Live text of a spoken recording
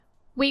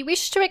We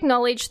wish to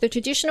acknowledge the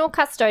traditional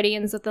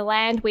custodians of the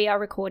land we are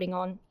recording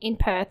on in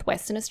Perth,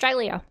 Western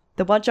Australia.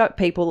 The Whadjuk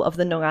people of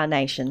the Noongar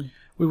Nation.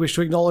 We wish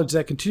to acknowledge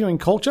their continuing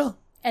culture.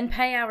 And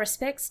pay our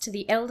respects to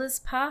the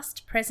elders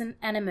past, present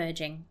and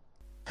emerging.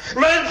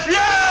 Bullshit!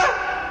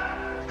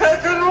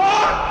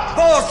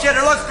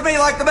 It looks to me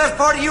like the best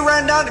part of you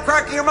ran down the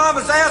crack of your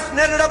mama's ass and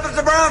ended up as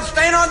a brown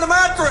stain on the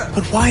mattress.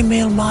 But why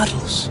male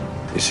models?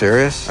 You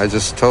serious? I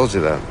just told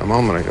you that a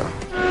moment ago.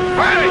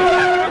 Hey!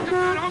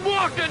 I'm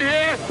walking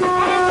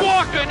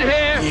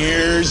here!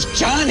 Here's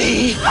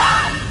Johnny!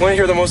 Want to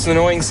hear the most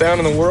annoying sound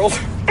in the world?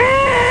 Guys!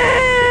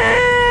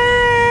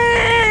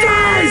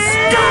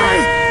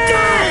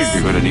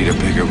 You're gonna need a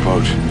bigger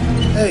boat.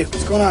 Hey,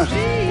 what's going on?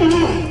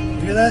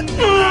 You hear that?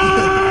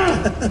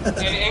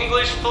 In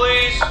English,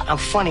 please. I'm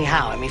funny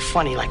how? I mean,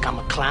 funny like I'm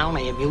a clown,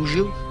 I amuse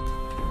you.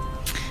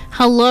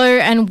 Hello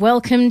and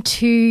welcome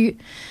to...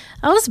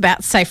 I was about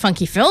to say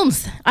Funky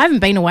Films. I haven't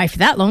been away for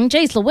that long.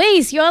 Jeez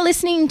Louise, you're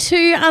listening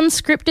to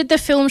Unscripted, the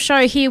film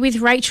show here with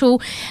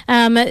Rachel.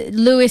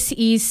 Lewis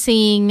is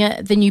seeing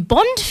the new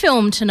Bond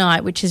film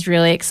tonight, which is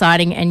really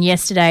exciting. And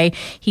yesterday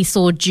he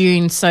saw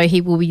Dune, so he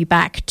will be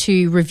back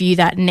to review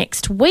that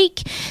next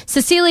week.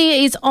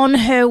 Cecilia is on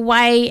her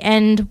way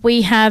and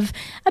we have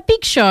a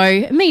big show,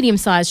 a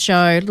medium-sized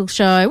show, little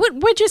show.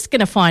 We're just going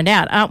to find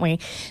out, aren't we?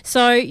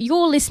 So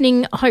you're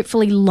listening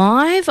hopefully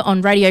live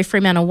on Radio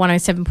Fremantle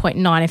 107.9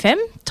 FM.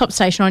 Top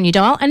station on your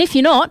dial. And if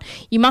you're not,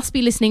 you must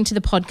be listening to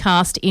the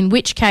podcast, in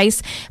which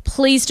case,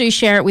 please do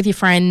share it with your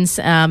friends,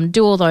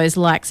 do all those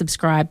like,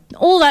 subscribe,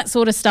 all that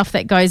sort of stuff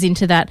that goes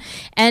into that.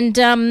 And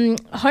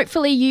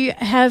hopefully you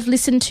have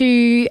listened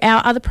to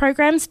our other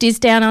programs, Diz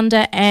Down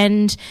Under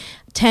and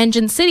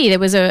Tangent City. There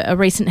was a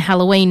recent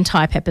Halloween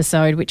type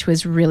episode which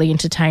was really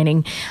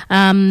entertaining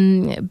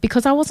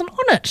because I wasn't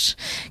on it,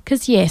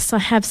 because yes, I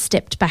have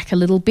stepped back a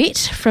little bit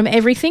from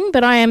everything,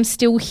 but I am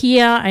still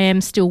here. I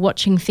am still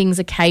watching things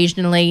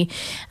occasionally,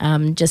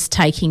 just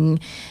taking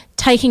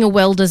a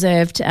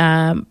well-deserved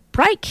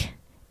break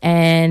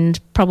and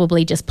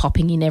probably just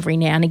popping in every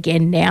now and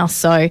again now.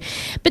 So,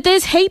 but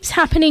there's heaps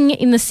happening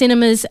in the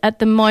cinemas at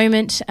the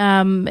moment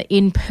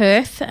in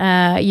Perth.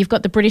 You've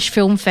got the British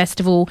Film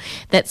Festival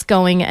that's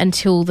going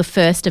until the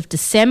 1st of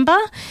December.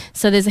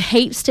 So there's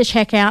heaps to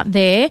check out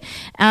there.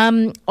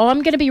 I'm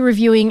going to be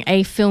reviewing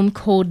a film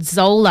called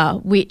Zola,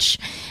 which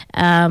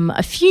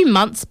a few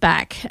months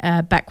back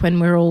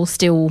when we were all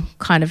still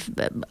kind of,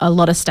 a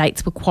lot of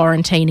states were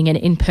quarantining, and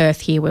in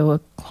Perth here we were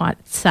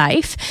quite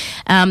safe.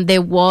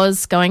 There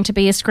was going to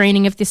be a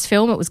screening of this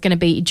film. It was going to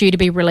be due to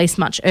be released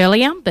much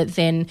earlier, but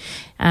then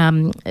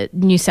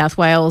New South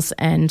Wales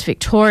and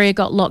Victoria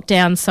got locked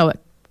down, so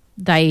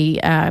they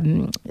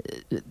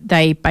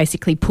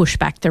basically pushed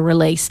back the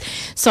release.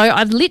 So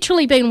I've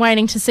literally been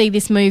waiting to see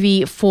this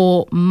movie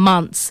for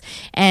months,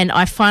 and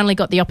I finally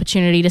got the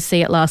opportunity to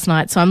see it last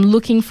night. So I'm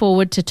looking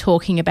forward to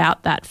talking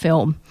about that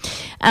film.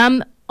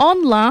 On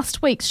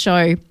last week's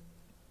show,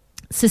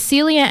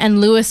 Cecilia and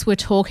Lewis were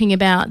talking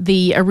about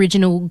the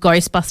original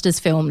Ghostbusters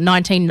film,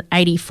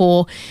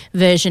 1984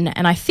 version,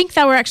 and I think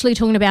they were actually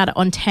talking about it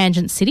on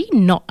Tangent City,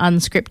 not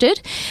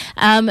Unscripted.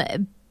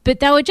 But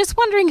they were just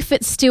wondering if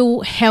it still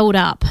held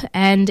up,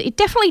 and it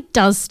definitely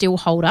does still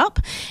hold up.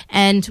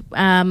 And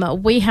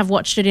we have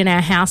watched it in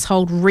our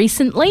household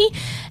recently,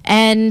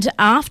 and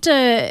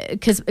after,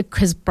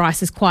 because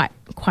Bryce is quite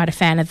a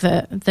fan of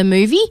the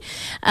movie,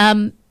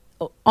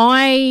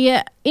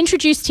 I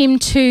introduced him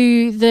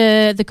to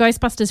the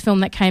Ghostbusters film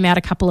that came out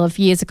a couple of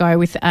years ago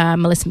with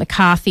Melissa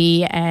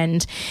McCarthy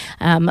and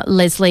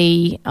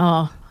Leslie,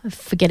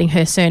 forgetting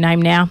her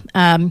surname now,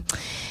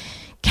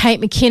 Kate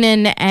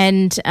McKinnon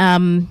and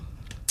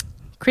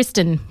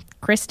Christian.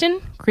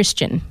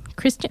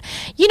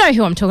 You know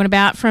who I'm talking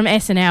about from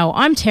SNL.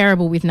 I'm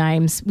terrible with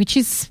names, which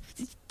is,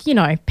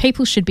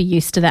 people should be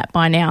used to that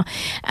by now.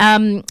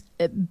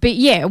 But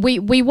yeah,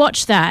 we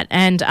watched that,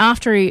 and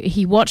after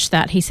he watched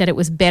that, he said it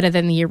was better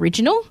than the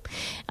original.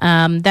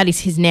 That is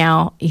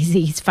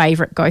his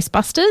favourite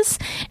Ghostbusters,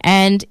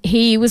 and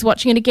he was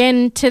watching it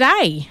again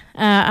today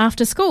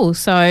after school.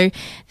 So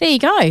there you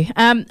go.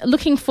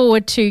 Looking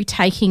forward to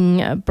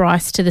taking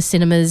Bryce to the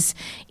cinemas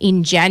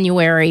in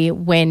January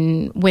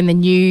when the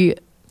new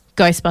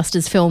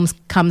Ghostbusters films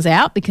comes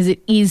out, because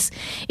it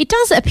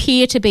does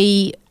appear to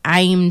be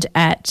aimed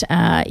at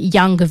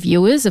younger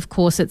viewers. Of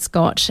course, it's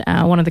got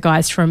one of the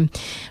guys from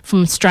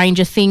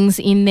Stranger Things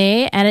in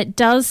there, and it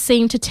does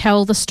seem to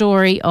tell the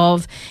story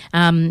of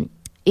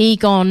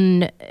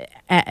Egon's.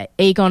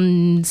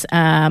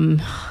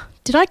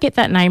 Did I get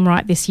that name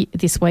right this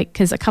week?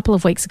 Because a couple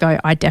of weeks ago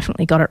I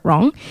definitely got it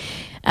wrong.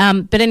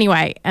 But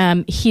anyway,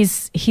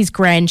 his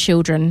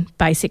grandchildren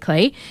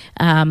basically.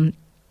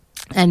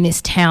 And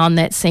this town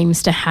that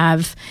seems to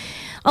have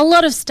a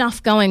lot of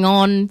stuff going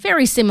on,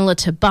 very similar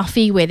to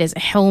Buffy, where there's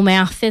a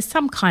hellmouth. There's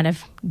some kind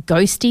of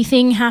ghosty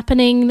thing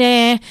happening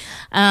there.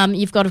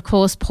 You've got, of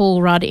course,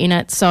 Paul Rudd in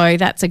it, so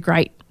that's a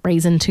great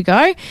reason to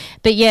go.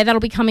 But yeah, that'll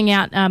be coming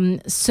out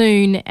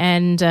soon,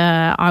 and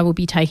I will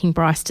be taking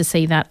Bryce to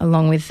see that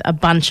along with a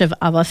bunch of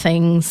other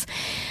things.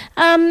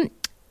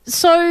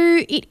 So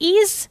it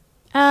is,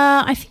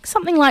 I think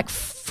something like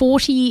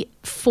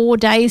 44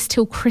 days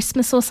till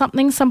Christmas or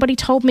something. Somebody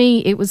told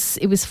me it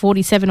was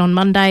 47 on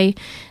Monday,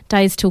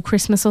 days till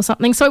Christmas or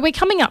something. So we're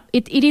coming up.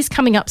 It is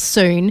coming up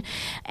soon,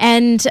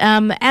 and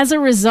as a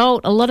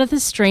result, a lot of the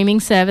streaming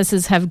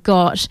services have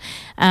got,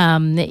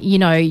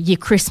 your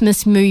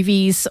Christmas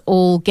movies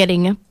all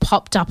getting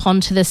popped up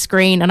onto the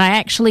screen. And I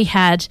actually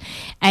had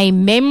a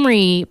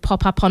memory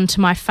pop up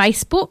onto my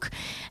Facebook,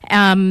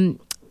 and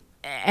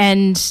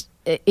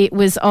it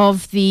was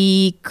of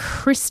the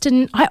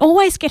Kristen. I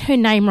always get her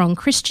name wrong.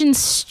 Kristen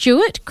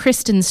Stewart.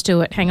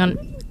 Hang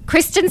on.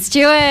 Kristen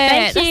Stewart.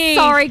 Thank you.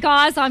 Sorry,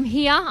 guys, I'm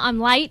here. I'm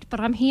late, but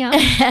I'm here.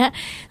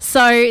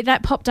 So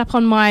that popped up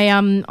on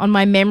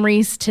my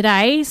memories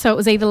today. So it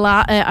was either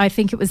I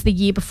think it was the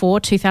year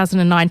before,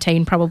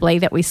 2019, probably,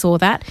 that we saw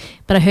that.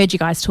 But I heard you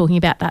guys talking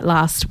about that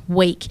last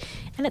week,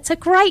 and it's a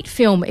great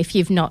film if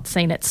you've not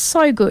seen it.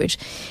 So good.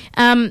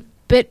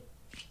 But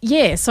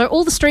yeah, so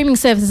all the streaming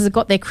services have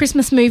got their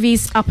Christmas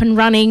movies up and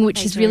running,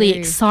 which is really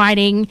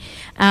exciting.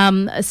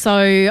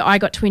 So I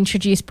got to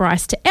introduce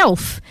Bryce to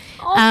Elf.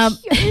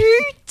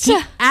 Cute. He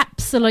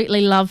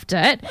absolutely loved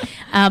it.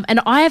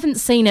 And I haven't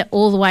seen it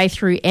all the way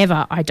through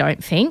ever, I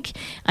don't think.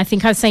 I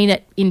think I've seen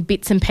it in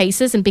bits and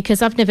pieces. And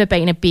because I've never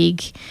been a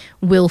big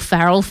Will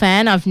Ferrell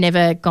fan, I've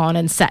never gone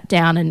and sat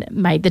down and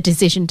made the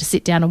decision to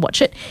sit down and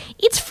watch it.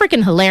 It's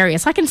freaking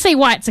hilarious. I can see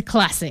why it's a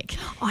classic.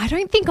 I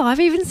don't think I've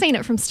even seen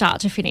it from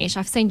start to finish.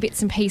 I've seen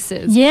bits and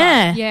pieces.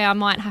 Yeah. But yeah, I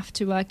might have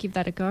to give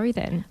that a go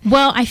then.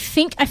 Well, I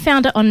think I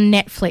found it on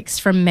Netflix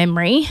from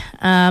memory.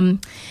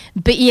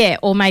 But yeah,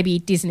 or maybe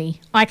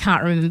Disney. I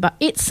can't remember.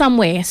 It's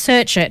somewhere.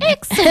 Search it.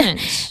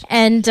 Excellent.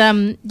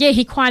 And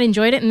he quite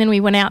enjoyed it. And then we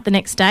went out the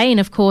next day, and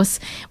of course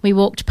we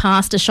walked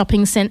past a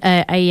shopping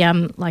centre,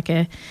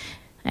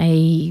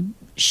 a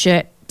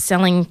shirt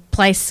selling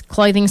place,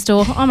 clothing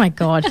store. Oh my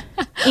God,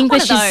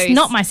 English is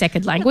not my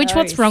second language.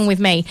 What's wrong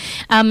with me?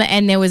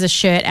 And there was a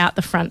shirt out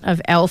the front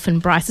of Elf,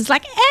 and Bryce is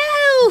like,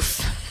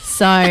 Elf.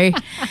 So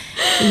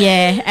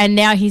yeah, and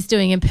now he's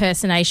doing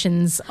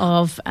impersonations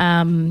of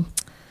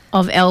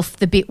Elf,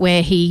 the bit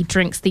where he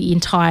drinks the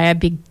entire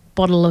big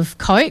bottle of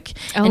Coke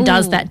and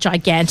does that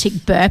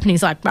gigantic burp, and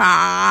he's like,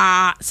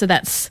 ah. So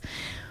that's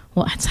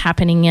what's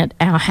happening at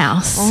our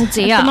house at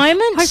the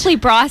moment. Hopefully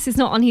Bryce is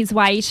not on his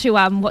way to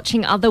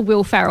watching other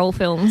Will Ferrell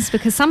films,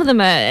 because some of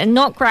them are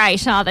not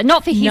great, are they?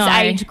 Not for his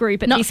age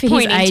group at this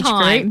point in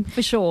time,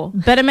 for sure.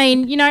 But I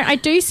mean, I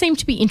do seem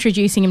to be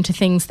introducing him to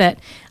things that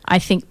I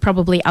think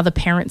probably other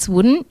parents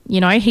wouldn't.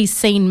 He's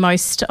seen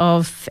most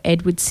of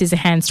Edward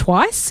Scissorhands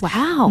twice.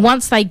 Wow.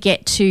 Once they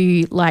get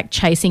to like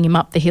chasing him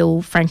up the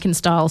hill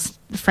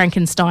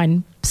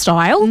Frankenstein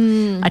style,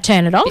 I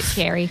turn it off. Bit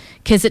scary.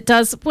 Because it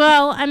does,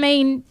 well, I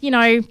mean,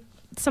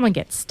 someone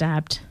gets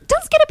stabbed. It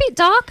does get a bit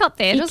dark up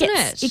there, doesn't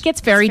it? It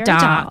gets very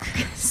dark.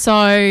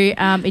 So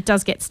it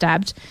does get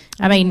stabbed.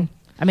 I mean,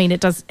 it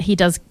does, he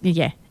does,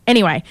 yeah.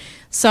 Anyway,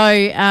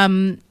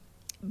 so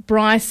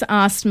Bryce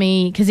asked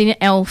me, because in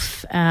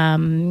Elf,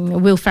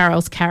 Will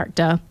Ferrell's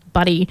character,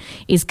 Buddy,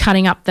 is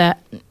cutting up the,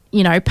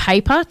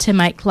 paper to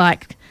make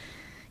like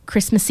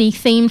Christmassy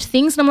themed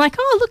things, and I'm like,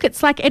 oh look,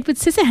 it's like Edward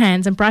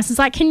Scissorhands, and Bryce is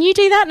like, can you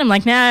do that? And I'm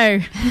like,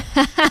 no.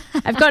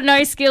 I've got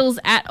no skills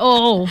at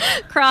all.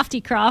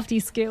 Crafty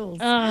skills.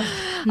 No,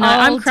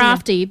 I'm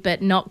crafty,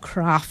 but not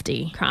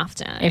crafty.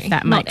 Crafter, if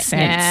that makes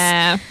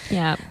sense.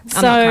 Yeah. So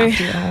I'm not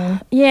crafty at all.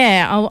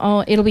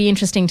 Yeah, it'll be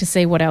interesting to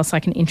see what else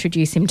I can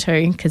introduce him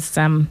to, because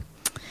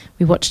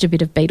we watched a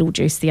bit of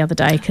Beetlejuice the other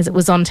day because it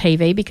was on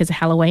TV because of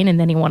Halloween,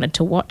 and then he wanted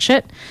to watch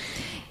it.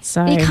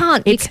 So you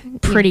can't. It's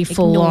pretty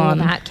full on.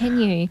 That, can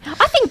you?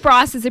 I think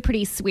Bryce is a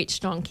pretty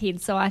switched on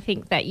kid, so I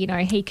think that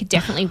he could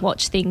definitely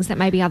watch things that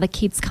maybe other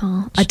kids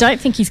can't. I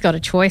don't think he's got a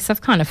choice.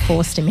 I've kind of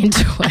forced him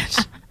into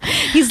it.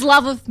 His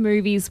love of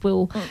movies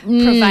will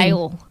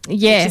prevail.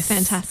 Yes, which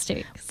is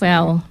fantastic.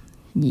 Well,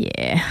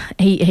 yeah,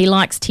 he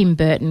likes Tim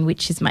Burton,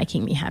 which is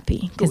making me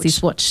happy because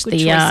he's watched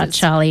the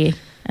Charlie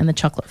and the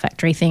Chocolate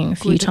Factory thing a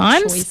few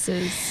times.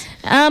 Choices.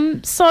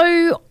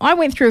 So I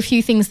went through a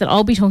few things that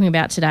I'll be talking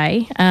about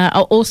today.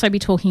 I'll also be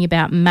talking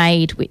about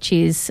Maid, which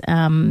is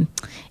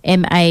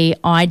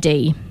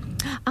MAID.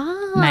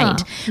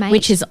 Maid,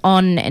 which is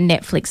on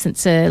Netflix.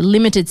 It's a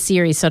limited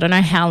series, so I don't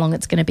know how long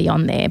it's going to be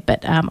on there,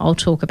 but I'll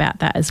talk about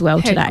that as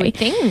well today. Good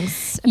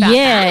things about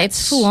that.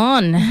 It's full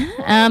on.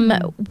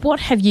 What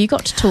have you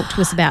got to talk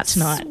to us about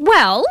tonight?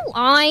 Well,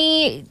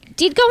 I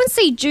did go and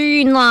see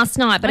Dune last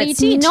night, but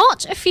it's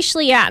not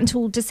officially out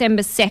until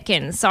December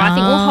 2nd, so I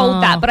think we'll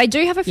hold that. But I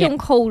do have a film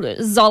called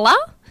Zola.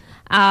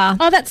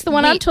 That's the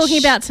one I'm talking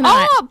about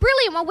tonight. Oh,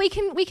 brilliant! Well, we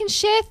can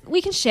share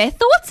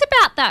thoughts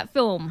about that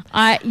film.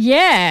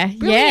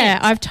 Yeah.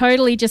 I've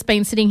totally just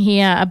been sitting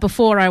here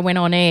before I went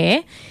on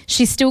air.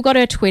 She's still got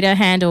her Twitter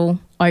handle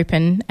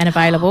open and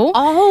available.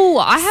 Oh,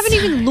 I haven't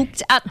even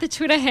looked at the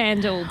Twitter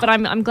handle, but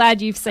I'm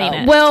glad you've seen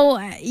it. Well,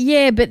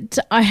 yeah, but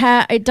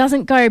it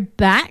doesn't go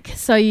back,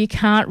 so you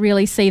can't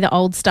really see the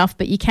old stuff,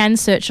 but you can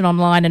search it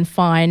online and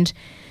find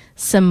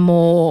some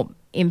more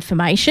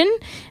information.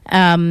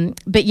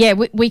 But yeah,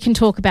 we can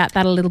talk about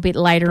that a little bit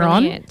later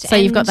on. So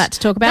you've got that to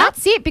talk about?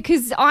 That's it,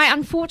 because I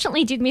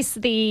unfortunately did miss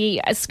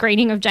the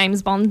screening of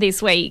James Bond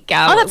this week.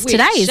 That's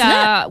today, isn't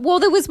it? Well,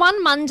 there was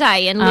one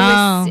Monday,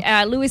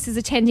 and Lewis is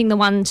attending the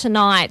one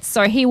tonight,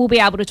 so he will be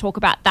able to talk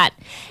about that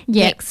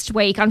next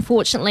week.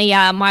 Unfortunately,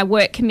 my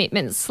work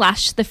commitments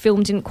 / the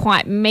film didn't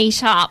quite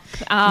meet up.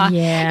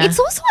 It's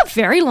also a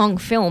very long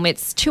film.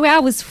 It's 2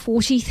 hours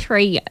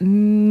 43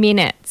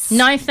 minutes.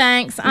 No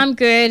thanks, I'm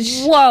good.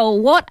 Whoa,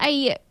 what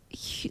a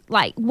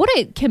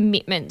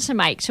commitment to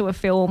make to a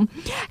film.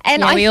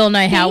 And we all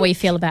know how we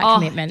feel about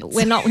commitments.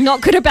 We're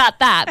not good about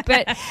that.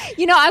 But,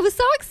 I was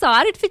so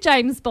excited for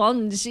James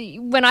Bond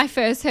when I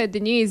first heard the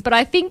news. But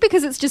I think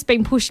because it's just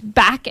been pushed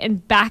back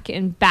and back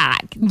and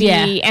back,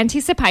 the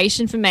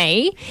anticipation for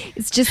me,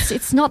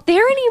 it's not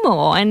there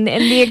anymore. And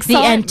the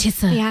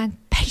anticipation.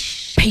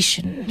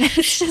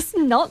 It's just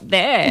not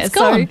there. It's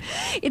gone. So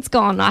it's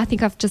gone. I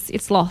think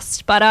it's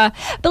lost. But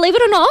believe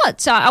it or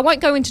not, I won't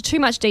go into too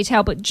much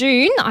detail, but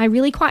June, I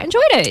really quite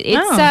enjoyed it.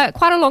 It's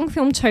quite a long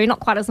film too, not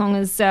quite as long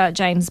as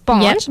James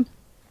Bond. Yep.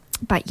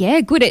 But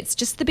yeah, good. It's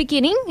just the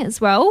beginning as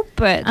well.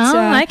 But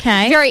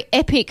okay. Very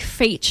epic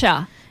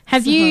feature.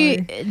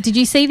 Did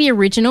you see the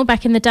original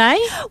back in the day?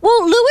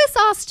 Well, Lewis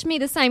asked me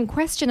the same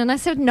question and I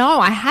said, no,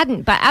 I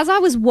hadn't. But as I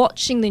was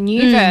watching the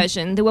new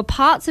version, there were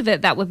parts of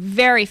it that were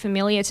very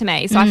familiar to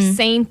me. So I've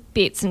seen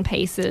bits and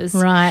pieces.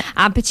 Right.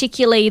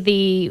 Particularly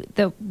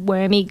the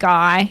wormy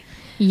guy.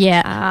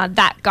 Yeah.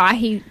 That guy,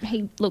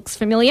 he looks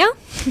familiar.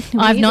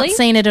 I've not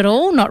seen it at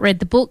all, not read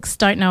the books,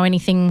 don't know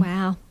anything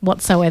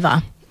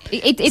whatsoever.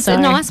 It's a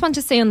nice one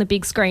to see on the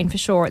big screen for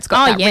sure. It's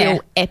got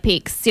real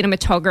epic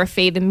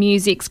cinematography. The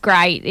music's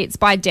great. It's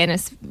by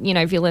Dennis,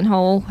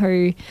 Villeneuve,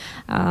 who,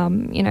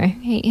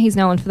 he's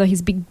known for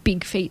his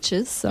big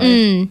features. So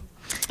I'm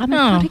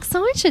quite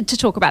excited to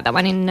talk about that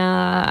one in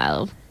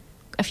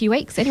a few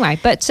weeks anyway.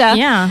 But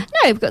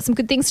we've got some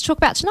good things to talk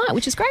about tonight,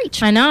 which is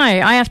great. I know.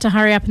 I have to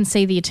hurry up and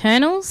see The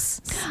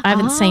Eternals. I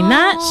haven't seen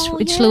that,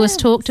 which Lewis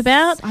talked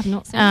about. I've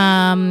not seen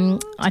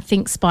that. I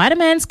think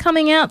Spider-Man's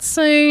coming out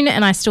soon,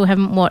 and I still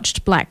haven't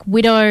watched Black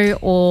Widow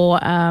or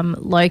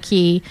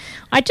Loki.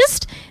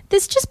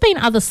 There's just been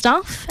other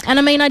stuff. And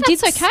I mean, I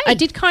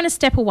did kind of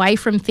step away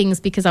from things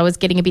because I was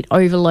getting a bit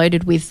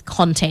overloaded with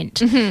content.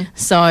 Mm-hmm.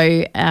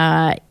 So,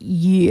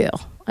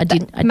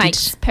 It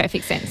makes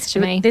perfect sense to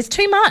me. There's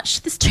too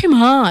much.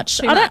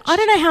 I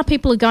don't know how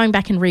people are going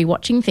back and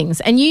rewatching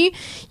things. And you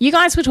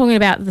guys were talking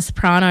about the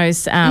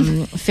Sopranos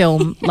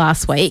film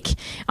last week.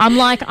 I'm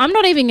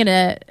not even going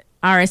to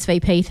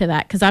RSVP to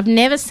that because I've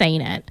never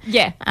seen it.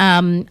 Yeah.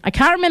 I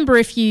can't remember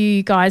if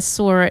you guys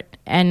saw it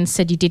and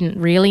said you didn't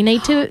really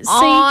need to see.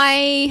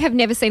 I have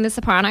never seen The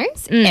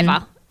Sopranos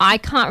ever. I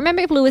can't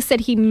remember if Lewis said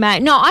he may.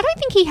 No, I don't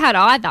think he had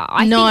either.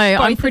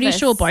 I'm pretty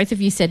sure both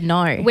of you said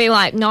no. We're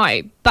like,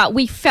 no. But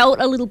we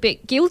felt a little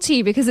bit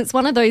guilty because it's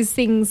one of those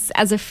things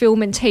as a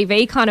film and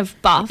TV kind of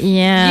buff.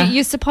 Yeah.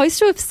 You're supposed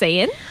to have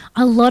seen.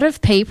 A lot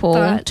of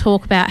people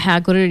talk about how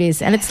good it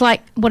is. And it's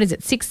like,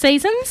 6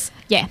 seasons?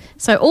 Yeah.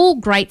 So all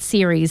great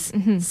series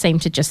seem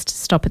to just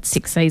stop at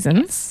 6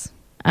 seasons.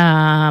 So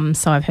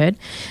I've heard.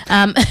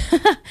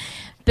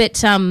 But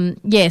so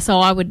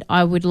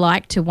I would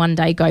like to one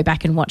day go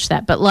back and watch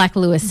that. But like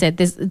Lewis said,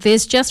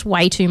 there's just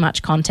way too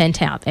much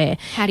content out there.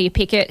 How do you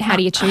pick it? How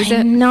do you choose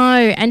it? No,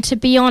 and to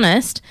be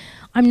honest,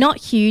 I'm not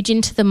huge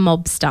into the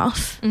mob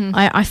stuff.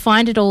 I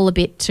find it all a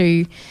bit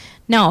too,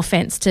 no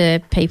offence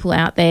to people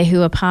out there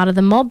who are part of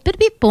the mob, but a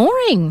bit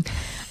boring.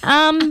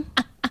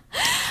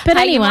 But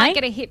anyway, you might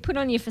get a hit put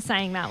on you for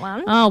saying that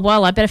one. Oh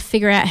well, I better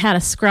figure out how to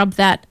scrub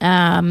that,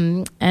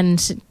 and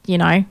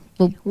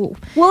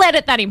we'll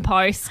edit that in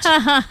post.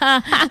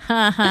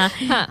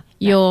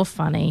 You're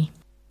funny.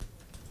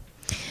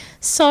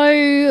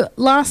 So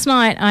last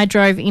night I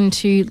drove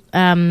into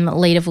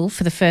Leederville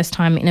for the first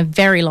time in a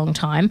very long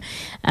time.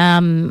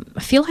 I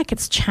feel like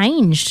it's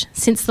changed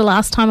since the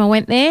last time I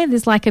went there.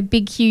 There's like a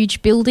big,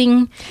 huge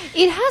building.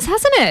 It has,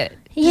 hasn't it?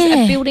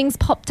 Yeah, a building's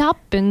popped up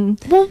and.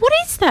 Well, what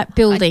is that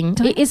building?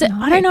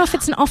 I don't know if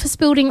it's an office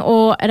building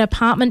or an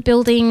apartment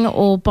building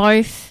or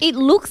both. It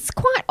looks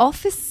quite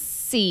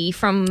officey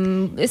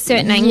from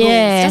certain angles.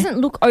 Yeah. It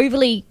doesn't look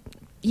overly.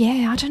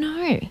 Yeah, I don't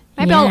know.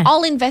 Maybe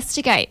I'll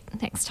investigate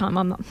next time.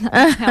 I'll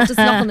just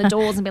knock on the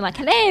doors and be like,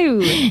 hello.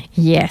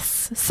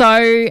 Yes.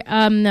 So,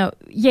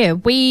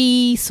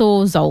 we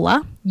saw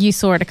Zola. You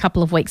saw it a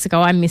couple of weeks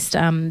ago. I missed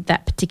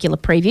that particular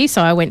preview,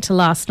 so I went to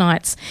last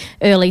night's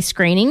early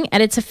screening,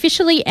 and it's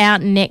officially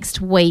out next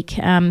week,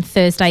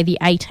 Thursday the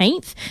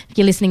 18th. If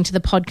you're listening to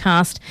the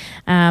podcast,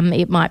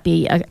 it might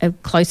be a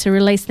closer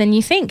release than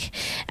you think.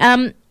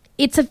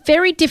 It's a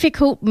very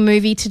difficult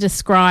movie to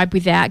describe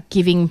without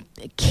giving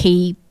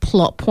key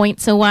plot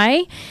points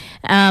away.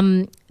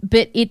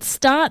 But it's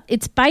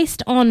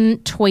based on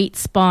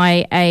tweets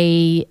by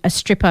a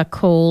stripper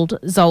called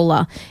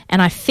Zola,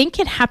 and I think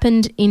it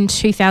happened in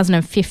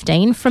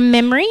 2015 from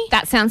memory.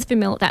 That sounds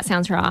familiar. That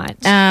sounds right.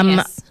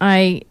 Yes.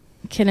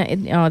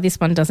 This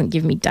one doesn't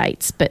give me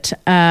dates, but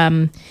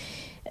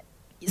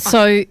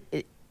so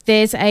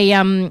there's a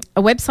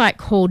website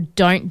called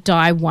Don't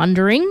Die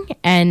Wondering,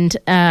 and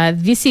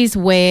this is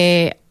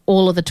where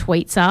all of the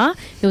tweets are.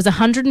 There was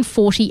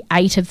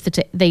 148 of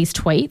these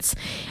tweets,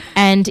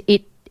 and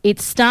it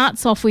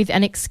starts off with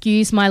an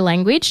excuse my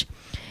language.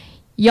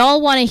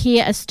 Y'all want to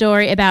hear a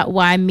story about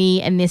why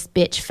me and this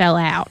bitch fell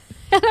out?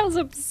 That was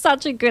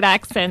such a good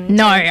accent.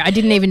 No, I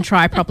didn't even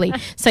try properly.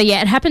 So,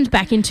 yeah, it happened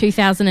back in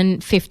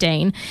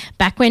 2015,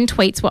 back when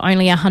tweets were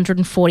only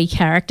 140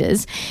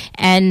 characters.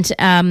 And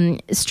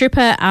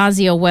stripper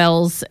Asia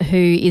Wells, who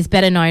is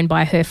better known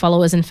by her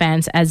followers and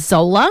fans as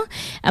Zola,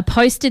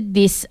 posted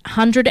this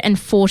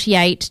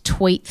 148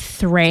 tweet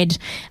thread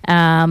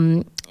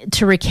to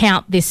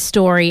recount this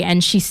story.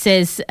 And she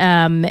says...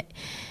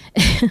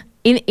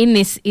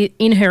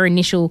 In her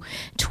initial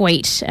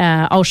tweet,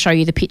 I'll show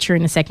you the picture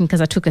in a second because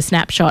I took a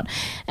snapshot.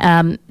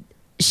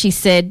 She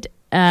said,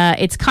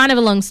 it's kind of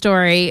a long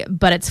story,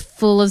 but it's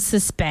full of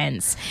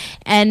suspense.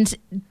 And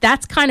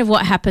that's kind of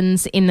what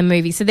happens in the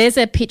movie. So there's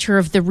a picture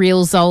of the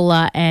real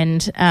Zola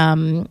and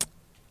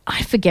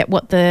I forget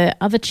what the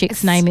other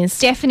chick's name is.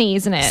 Stephanie,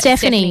 isn't it?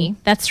 Stephanie.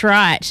 That's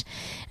right.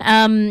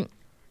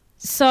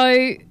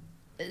 So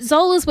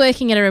Zola's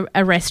working at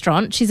a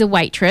restaurant. She's a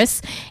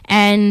waitress,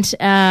 and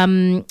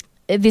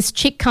this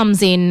chick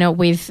comes in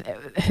with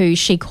who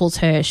she calls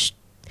her.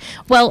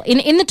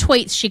 In the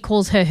tweets, she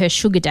calls her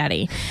sugar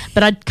daddy,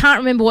 but I can't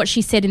remember what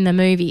she said in the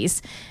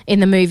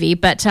movie.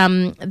 But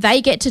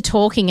they get to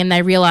talking and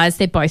they realise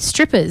they're both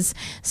strippers.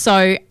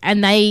 So,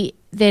 and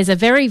there's a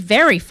very,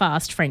 very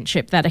fast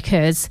friendship that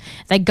occurs.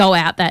 They go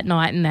out that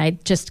night and they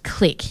just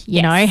click,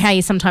 you know, how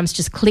you sometimes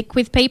just click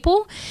with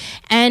people.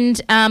 And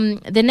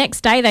the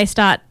next day they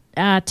start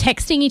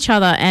texting each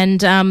other,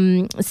 and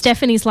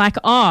Stephanie's like,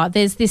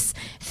 there's this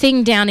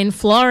thing down in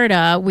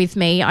Florida with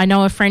me. I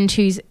know a friend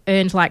who's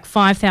earned like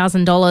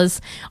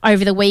 $5,000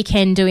 over the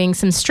weekend doing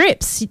some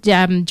strips. Do you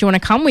want to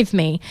come with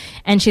me?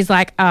 And she's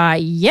like,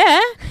 yeah.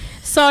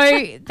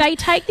 So they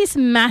take this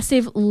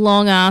massive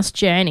long-ass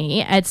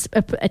journey.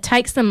 It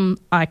takes them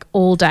like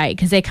all day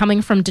because they're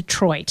coming from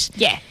Detroit.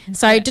 Yeah.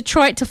 So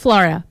Detroit to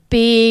Florida,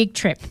 big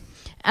trip.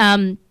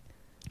 And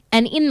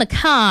in the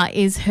car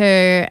is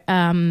her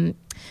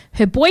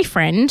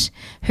boyfriend,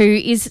 who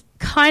is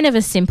kind of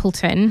a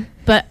simpleton,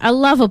 but a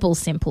lovable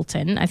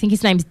simpleton. I think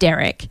his name's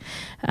Derek.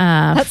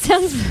 That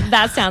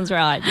sounds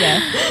right,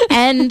 yeah.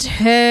 And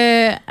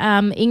her,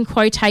 in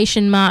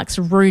quotation marks,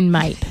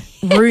 roommate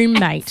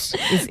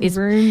is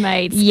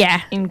roommate.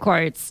 Yeah, in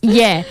quotes.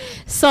 Yeah.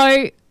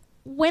 So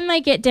when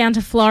they get down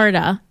to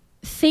Florida,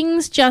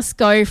 things just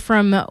go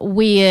from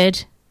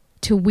weird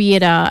to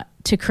weirder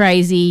to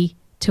crazy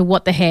to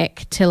what the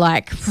heck to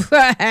like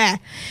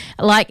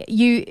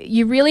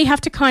you really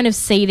have to kind of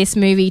see this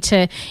movie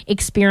to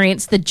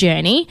experience the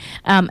journey.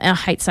 I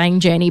hate saying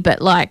journey,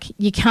 but like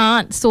you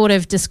can't sort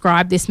of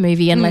describe this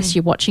movie unless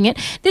you're watching it.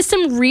 There's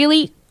some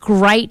really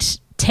great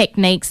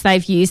techniques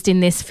they've used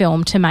in this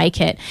film to make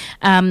it.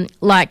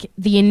 Like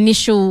the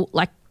initial,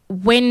 like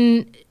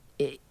when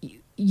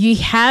you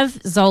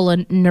have Zola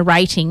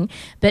narrating,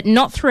 but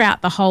not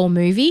throughout the whole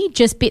movie,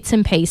 just bits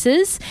and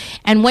pieces.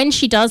 And when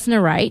she does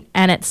narrate,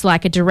 and it's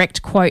like a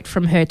direct quote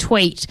from her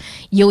tweet,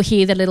 you'll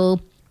hear the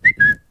little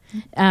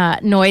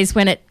noise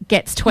when it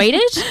gets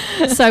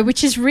tweeted. So,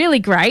 which is really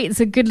great. It's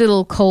a good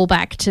little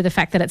callback to the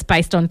fact that it's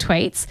based on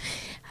tweets.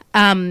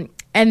 And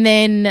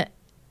then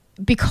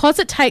because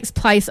it takes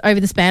place over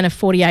the span of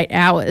 48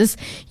 hours,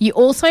 you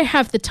also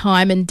have the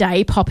time and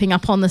day popping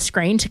up on the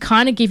screen to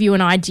kind of give you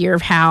an idea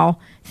of how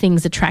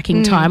things are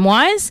tracking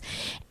time-wise.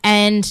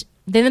 And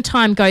then the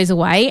time goes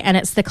away and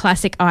it's the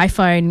classic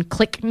iPhone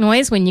click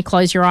noise when you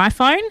close your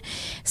iPhone.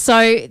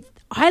 So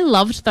I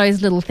loved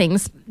those little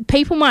things.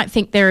 People might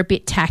think they're a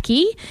bit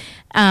tacky.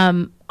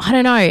 I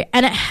don't know.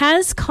 And it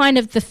has kind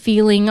of the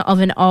feeling of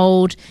an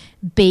old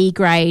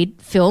B-grade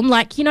film,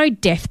 like, you know,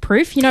 Death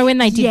Proof. You know, when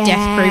they did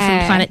Death Proof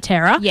and Planet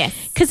Terror? Yes.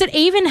 Because it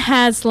even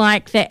has,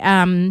 like,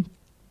 the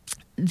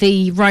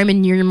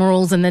Roman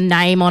numerals and the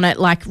name on it,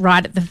 like,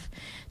 right at the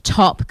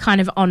top, kind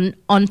of on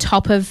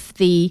top of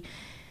the...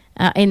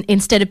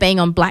 instead of being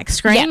on black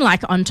screen,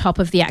 like on top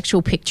of the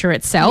actual picture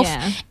itself.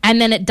 Yeah. And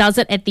then it does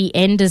it at the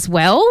end as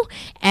well.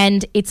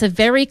 And it's a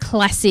very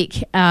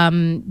classic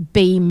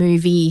B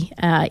movie,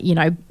 you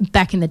know,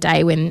 back in the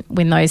day when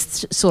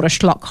those sort of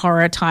schlock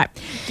horror type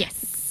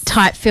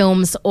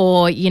films,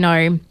 or, you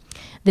know,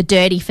 the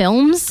dirty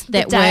films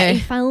that were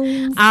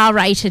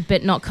R-rated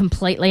but not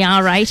completely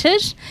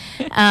R-rated.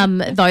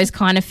 Those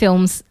kind of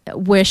films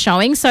were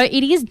showing. So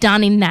it is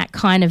done in that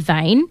kind of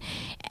vein.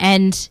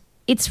 And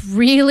it's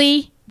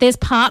really, there's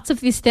parts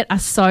of this that are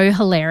so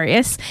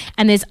hilarious,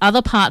 and there's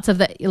other parts of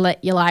that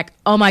you're like,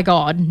 oh my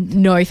God,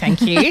 no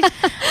thank you.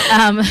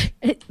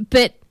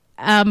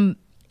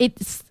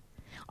 It's,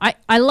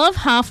 I love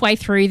halfway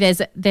through,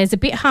 there's a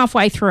bit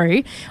halfway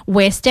through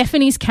where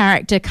Stephanie's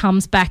character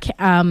comes back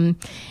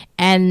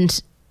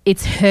and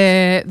it's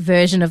her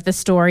version of the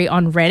story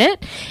on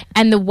Reddit,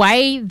 and the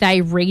way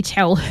they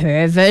retell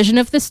her version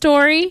of the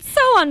story.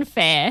 So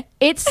unfair.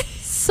 It's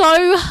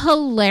so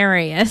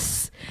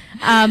hilarious.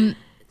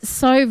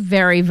 so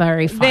very,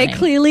 very funny. They're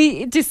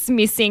clearly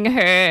dismissing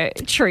her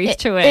truth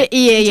to it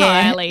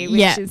entirely,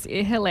 which is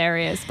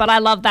hilarious. But I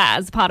love that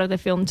as part of the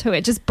film too.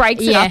 It just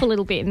breaks it up a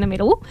little bit in the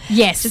middle.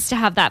 Yes. Just to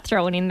have that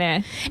thrown in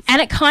there.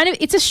 And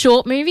it's a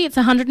short movie. It's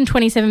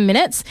 127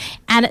 minutes.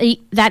 And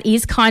that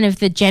is kind of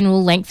the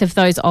general length of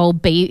those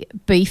old B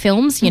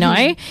films, you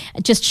know.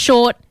 Just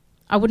short,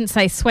 I wouldn't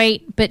say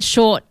sweet, but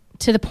short,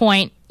 to the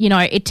point. You know,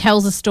 it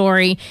tells a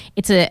story.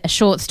 It's a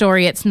short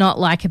story. It's not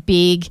like a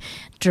big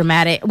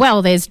dramatic.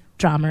 Well, there's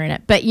drama in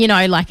it, but you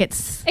know, like it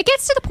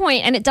gets to the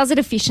point and it does it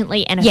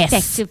efficiently and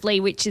effectively,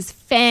 which is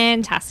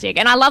fantastic.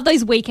 And I love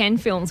those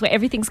weekend films where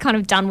everything's kind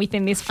of done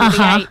within this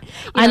 48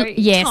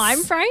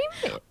 time frame.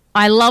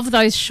 I love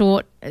those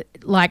short,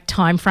 like,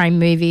 time frame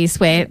movies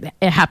where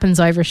it happens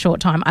over a short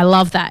time. I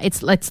love that.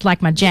 It's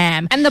like my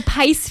jam. And the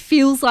pace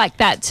feels like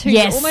that too.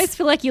 Yes. You almost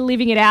feel like you're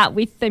living it out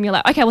with them. You're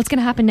like, okay, what's going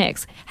to happen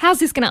next? How's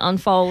this going to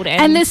unfold?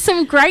 And there's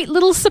some great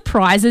little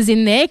surprises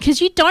in there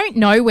because you don't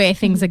know where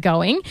things are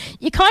going.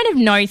 You kind of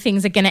know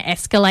things are going to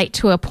escalate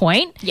to a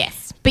point.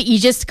 Yes. But you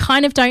just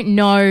kind of don't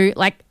know,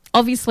 like,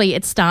 obviously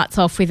it starts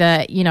off with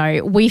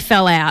we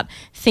fell out,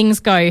 things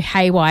go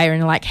haywire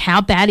and like,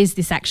 how bad is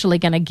this actually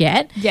going to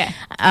get? Yeah.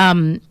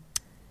 And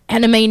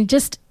I mean,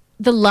 just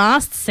the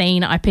last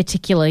scene I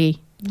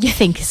particularly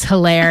think is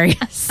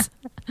hilarious.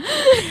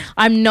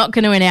 I'm not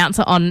going to announce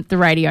it on the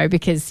radio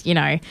because, you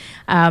know,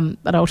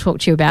 but I'll talk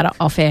to you about it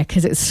off air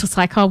because it's just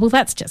like, oh, well,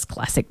 that's just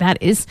classic.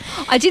 That is.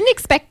 I didn't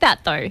expect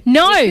that though.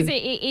 No. Because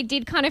it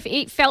did kind of,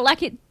 it felt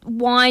like it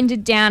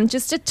winded down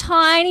just a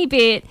tiny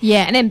bit.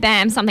 Yeah. And then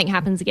bam, something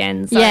happens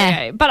again.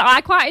 So, but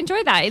I quite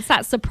enjoy that. It's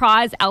that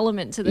surprise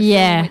element to the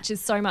film, which is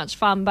so much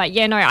fun. But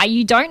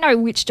you don't know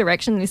which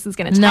direction this is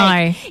going to take.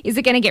 No. Is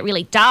it going to get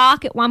really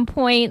dark at one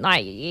point?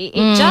 Like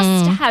it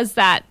just has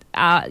that,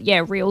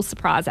 real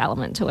surprise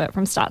element to it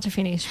from start to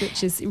finish,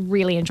 which is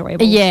really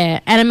enjoyable. Yeah.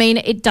 And I mean,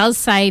 it does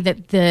say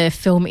that the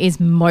film is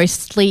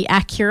mostly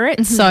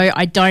accurate. So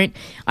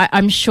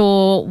I'm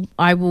sure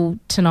I will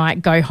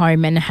tonight go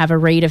home and have a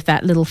read of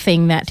that little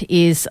thing that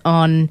is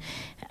on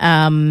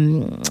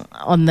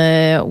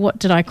the, what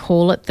did I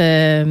call it?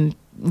 The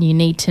You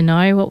Need to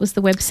Know. What was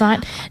the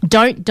website?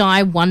 Don't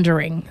Die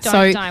Wondering.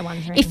 Don't Die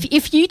Wondering.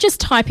 If you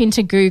just type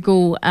into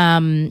Google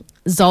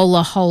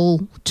Zola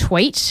whole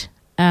tweet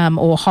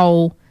or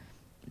whole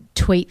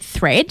tweet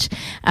thread,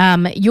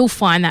 you'll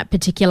find that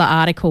particular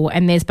article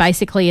and there's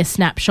basically a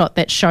snapshot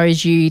that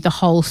shows you the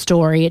whole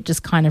story. It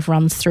just kind of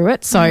runs through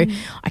it. So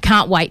I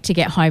can't wait to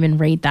get home and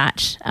read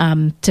that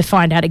to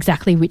find out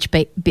exactly which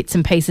bits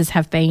and pieces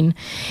have been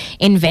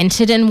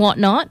invented and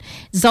whatnot.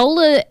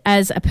 Zola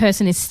as a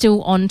person is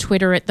still on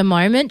Twitter at the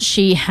moment.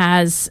 She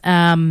has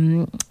a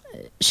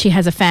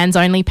fans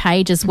only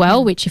page as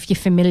well, which if you're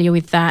familiar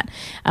with that,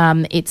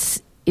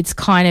 it's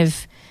kind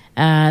of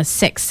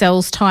sex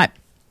sells type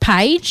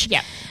page.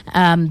 Yeah.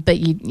 But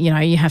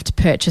you have to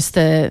purchase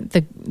the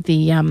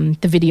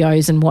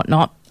videos and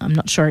whatnot. I'm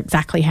not sure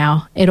exactly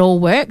how it all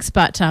works,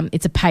 but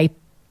it's a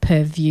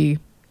pay-per-view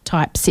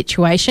type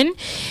situation.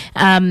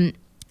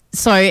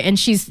 So and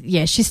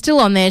she's still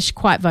on there. She's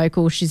quite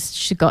vocal.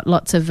 She's got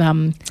lots of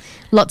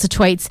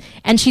tweets,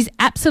 and she's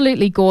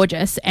absolutely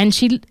gorgeous. And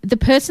the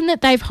person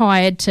that they've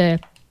hired to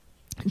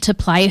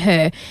play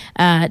her,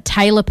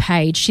 Taylor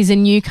Page, she's a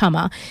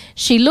newcomer.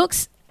 She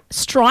looks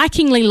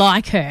strikingly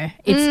like her.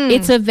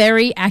 It's a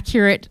very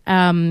accurate,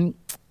 very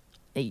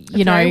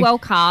well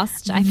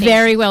cast, I think.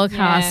 Very well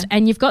cast.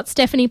 And you've got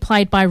Stephanie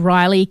played by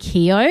Riley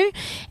Keough,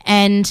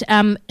 and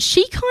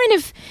she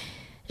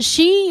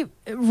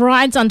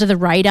rides under the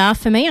radar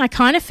for me. I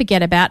kind of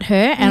forget about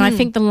her, and I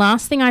think the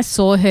last thing I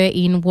saw her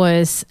in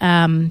was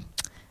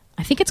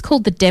I think it's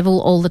called The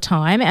Devil All the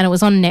Time, and it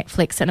was on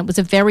Netflix, and it was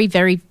a very,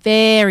 very,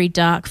 very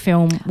dark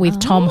film with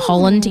Tom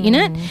Holland in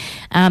it,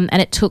 and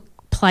it took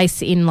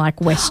place in like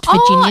West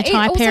Virginia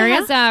type area.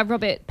 It also has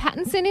Robert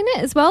Pattinson in it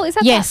as well. Is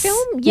that that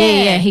film?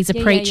 Yeah, he's a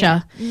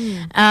preacher.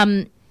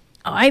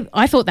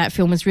 I thought that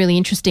film was really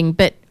interesting,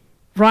 but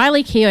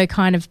Riley Keough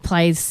kind of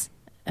plays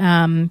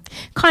kind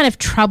of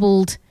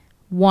troubled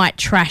white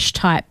trash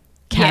type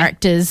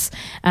characters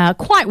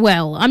quite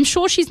well. I'm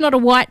sure she's not a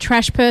white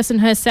trash person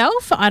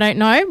herself. I don't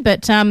know,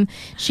 but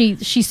she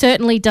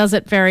certainly does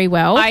it very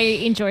well. I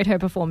enjoyed her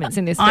performance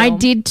in this film. I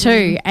did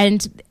too,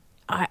 and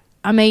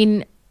I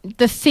mean,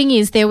 the thing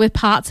is, there were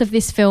parts of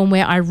this film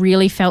where I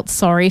really felt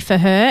sorry for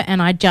her, and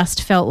I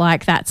just felt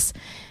like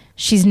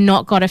she's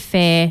not got a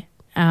fair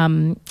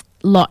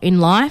lot in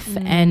life,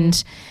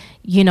 and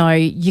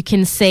you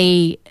can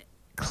see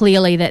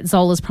clearly that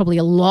Zola's probably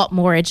a lot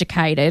more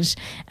educated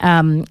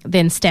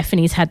than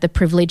Stephanie's had the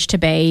privilege to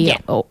be,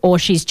 or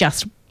she's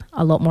just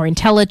a lot more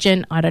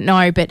intelligent. I don't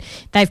know, but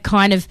they've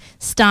kind of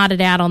started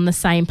out on the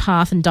same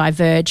path and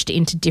diverged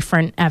into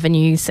different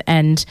avenues,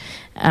 and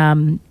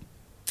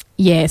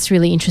it's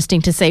really interesting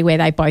to see where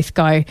they both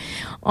go.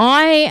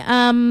 I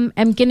am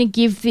going to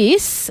give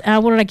this,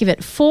 what did I give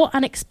it? 4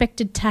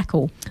 unexpected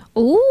tackle.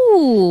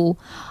 Ooh.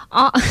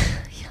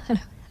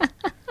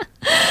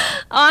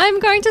 I'm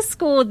going to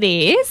score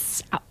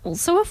this,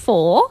 also a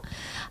 4,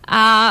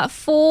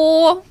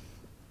 for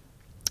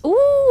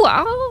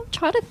I'll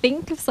try to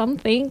think of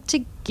something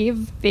to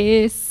give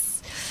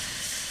this.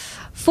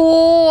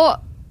 For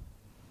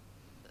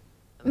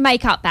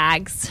makeup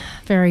bags.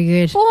 Very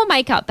good. 4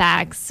 makeup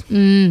bags.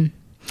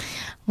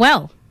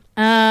 Well,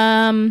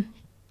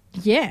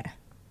 yeah.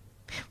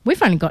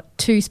 We've only got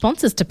 2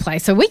 sponsors to play,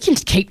 so we can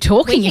keep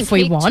talking if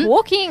we want.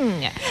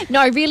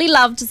 No, really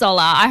loved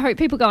Zola. I hope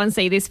people go and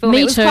see this film.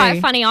 Me It was too. quite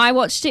funny. I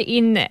watched it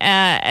in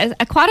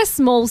quite a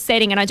small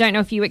setting, and I don't know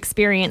if you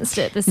experienced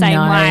it the same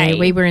way. No,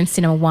 we were in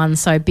Cinema 1,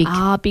 so big.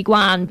 Big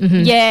one.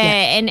 Mm-hmm.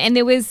 Yeah. And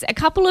there was a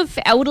couple of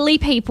elderly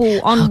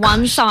people on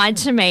one side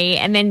to me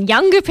and then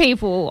younger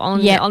people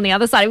on the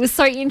other side. It was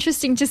so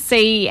interesting to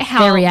see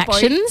how their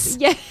reactions.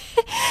 Yeah.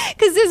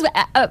 Because there's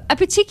a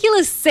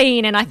particular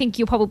scene, and I think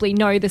you'll probably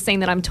know the scene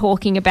that I'm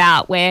talking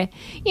about, where,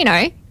 you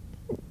know,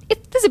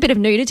 there's a bit of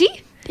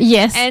nudity.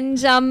 Yes. And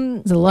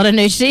there's a lot of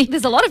nudity.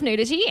 There's a lot of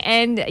nudity,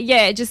 and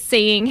yeah, just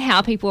seeing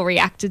how people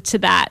reacted to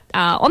that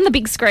on the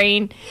big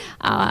screen,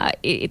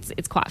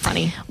 it's quite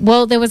funny.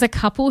 Well, there was a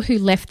couple who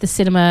left the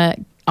cinema.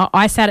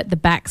 I sat at the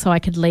back so I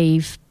could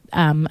leave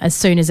as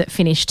soon as it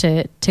finished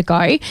to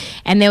go,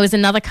 and there was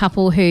another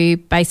couple who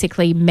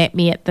basically met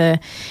me at the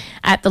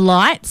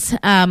lights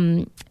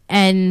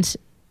and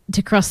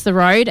to cross the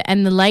road,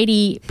 and the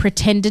lady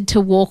pretended to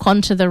walk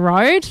onto the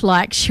road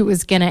like she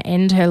was going to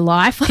end her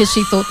life because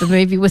she thought the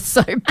movie was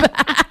so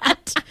bad.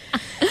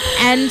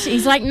 And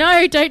he's like,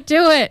 no, don't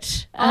do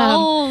it.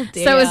 Oh,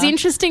 dear. So it was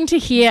interesting to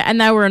hear,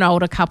 and they were an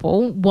older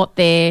couple, what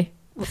their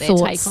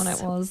thoughts take on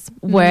it was.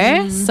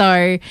 were.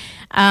 So,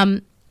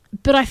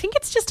 but I think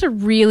it's just a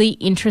really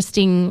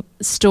interesting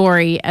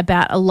story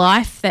about a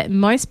life that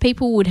most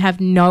people would have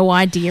no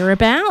idea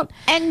about.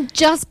 And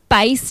just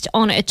based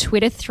on a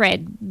Twitter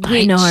thread,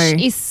 which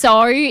is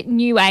so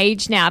new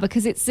age now,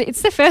 because it's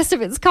the first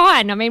of its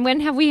kind. I mean, when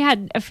have we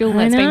had a film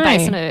that's been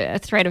based on a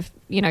thread of,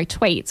 you know,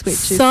 tweets, which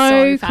is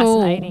so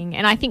fascinating. Cool.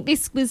 And I think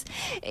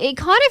it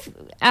kind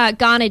of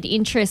garnered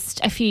interest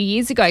a few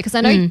years ago, because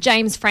I know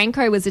James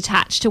Franco was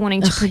attached to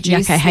wanting to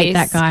produce I hate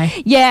that guy.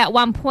 Yeah, at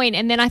one point.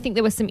 And then I think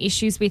there were some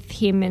issues with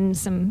him and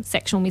some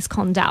sexual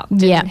misconduct.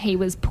 Yeah. And he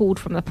was pulled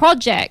from the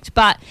project.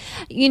 But,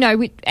 you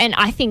know, and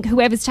I think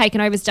whoever's taken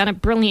over has done a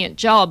brilliant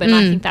job, and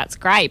I think that's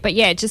great. But,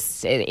 yeah,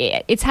 just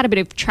it's had a bit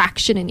of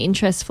traction and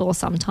interest for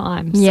some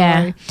time.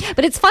 Yeah. So.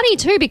 But it's funny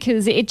too,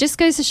 because it just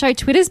goes to show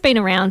Twitter's been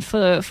around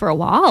for a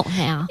while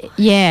now.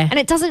 Yeah. And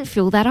it doesn't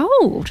feel that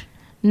old.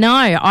 No,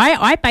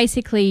 I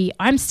basically,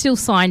 I'm still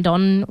signed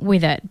on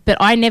with it, but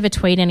I never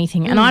tweet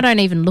anything, and I don't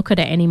even look at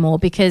it anymore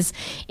because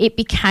it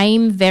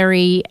became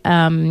very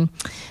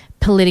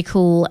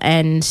political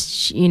and,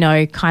 you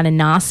know, kind of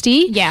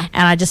nasty. Yeah.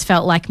 And I just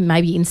felt like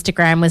maybe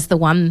Instagram was the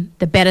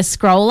better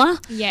scroller.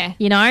 Yeah.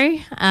 You know?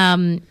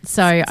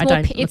 So I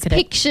don't look it's at it.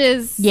 It's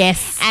pictures.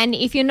 Yes. And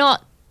if you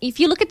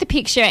look at the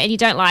picture and you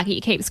don't like it,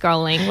 you keep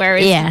scrolling,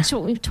 whereas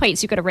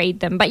tweets, you've got to read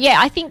them. But, yeah,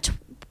 I think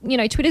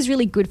Twitter's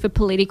really good for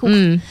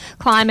political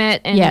climate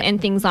and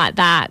things like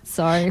that.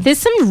 So there's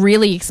some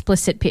really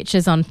explicit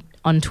pictures on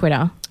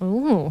Twitter.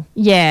 Ooh.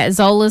 Yeah,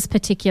 Zola's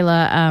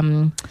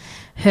particular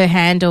her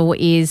handle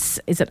is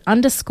it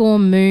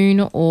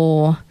 _moon,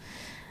 or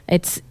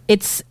it's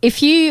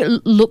if you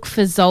look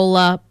for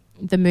Zola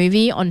the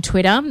movie on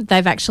Twitter,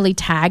 they've actually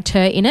tagged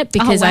her in it,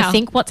 because I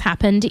think what's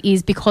happened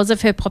is, because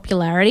of her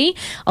popularity,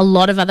 a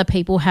lot of other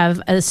people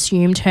have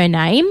assumed her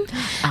name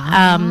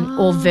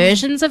or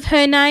versions of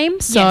her name.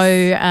 So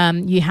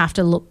you have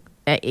to look,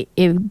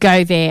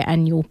 go there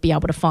and you'll be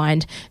able to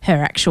find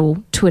her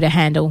actual Twitter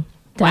handle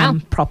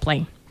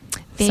properly.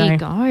 There you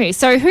go.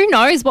 So who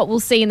knows what we'll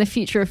see in the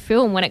future of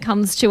film when it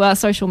comes to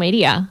social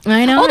media.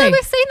 I know. Although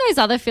we've seen those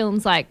other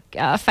films like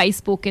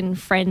Facebook and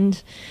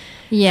Friend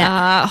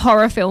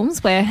horror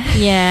films where...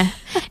 Yeah.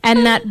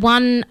 And that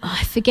one,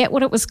 I forget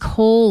what it was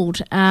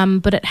called,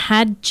 but it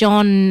had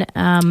John...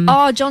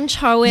 John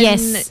Cho and...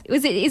 Yes.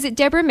 Is it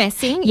Deborah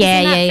Messing?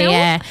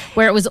 Yeah.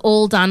 Where it was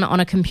all done on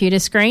a computer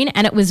screen,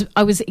 and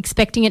I was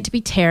expecting it to be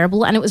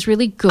terrible, and it was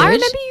really good. I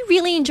remember you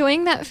really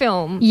enjoying that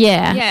film.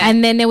 Yeah.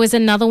 And then there was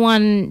another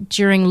one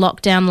during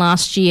lockdown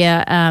last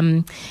year.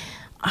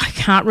 I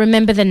can't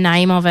remember the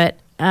name of it.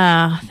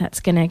 That's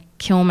going to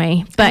kill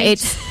me. But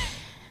it's...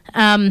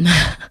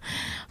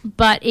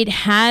 but it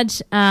had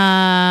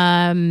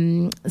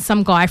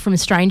some guy from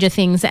Stranger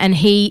Things, and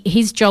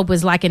his job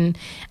was like an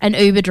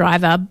Uber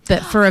driver,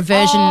 but for a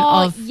version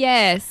of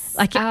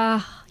like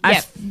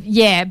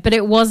but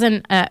it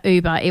wasn't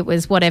Uber, it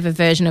was whatever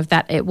version of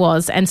that it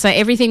was, and so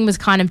everything was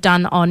kind of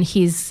done on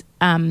his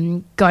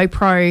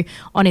GoPro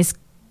on his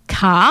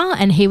car,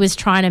 and he was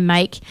trying to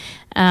make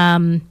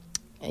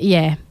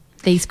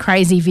these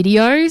crazy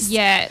videos.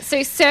 Yeah,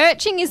 so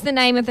Searching is the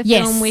name of the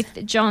film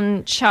with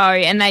John Cho,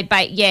 and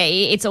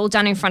it's all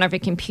done in front of a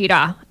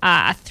computer,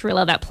 a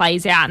thriller that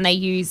plays out, and they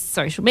use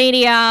social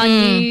media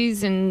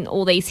news and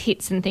all these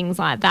hits and things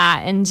like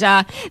that. And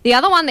the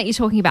other one that you're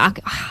talking about,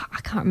 I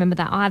can't remember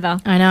that either.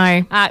 I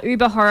know.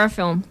 Uber horror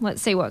film.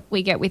 Let's see what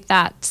we get with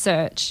that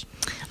search.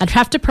 I'd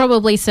have to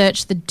probably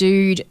search the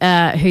dude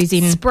who's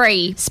in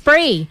Spree.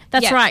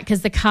 That's Yep. right,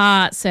 because the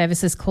car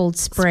service is called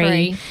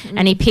Spree. Spree.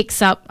 And he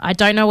picks up, I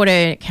don't know what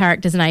her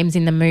character's name's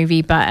in the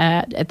movie, but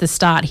at the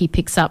start he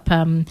picks up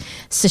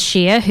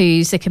Sashir,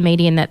 who's a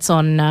comedian that's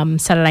on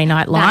Saturday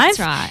Night Live. That's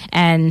right.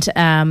 And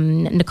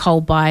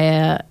Nicole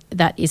Byer,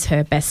 that is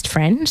her best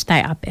friend.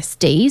 They are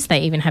besties.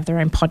 They even have their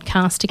own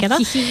podcast together.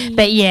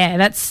 But yeah,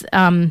 that's...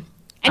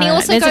 And he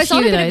also there's goes on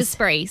a bit of a those.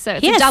 spree, so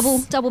it's Yes.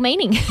 a double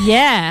meaning.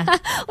 Yeah.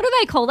 What do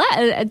they call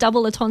that? A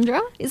double entendre?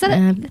 Is that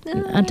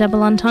A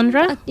double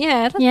entendre?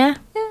 yeah. Yeah.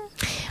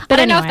 But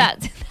I don't anyway. know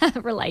if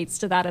that relates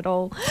to that at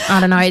all.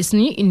 I don't know. It's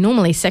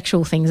normally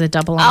sexual things are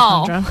double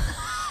entendre.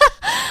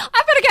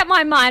 I better get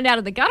my mind out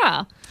of the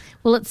gutter.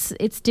 Well,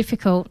 it's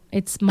difficult.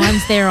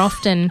 Mine's there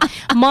often.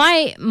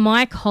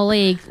 My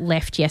colleague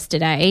left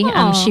yesterday.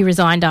 She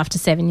resigned after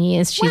 7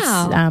 years. She's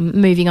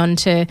moving on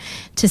to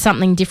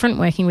something different,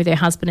 working with her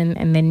husband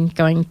and then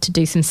going to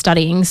do some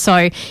studying.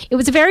 So it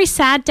was a very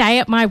sad day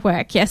at my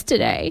work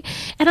yesterday.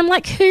 And I'm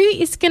like, who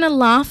is going to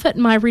laugh at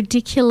my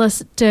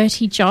ridiculous,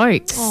 dirty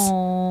jokes?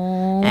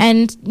 Aww.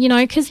 And,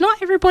 because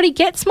not everybody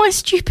gets my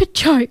stupid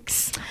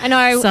jokes. I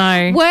know.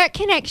 So work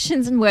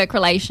connections and work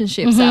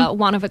relationships are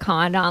one of a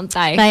kind, aren't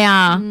they? They are.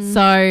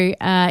 So,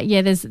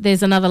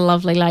 there's another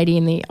lovely lady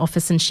in the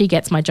office and she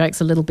gets my jokes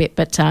a little bit,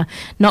 but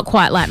not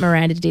quite like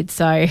Miranda did.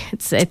 So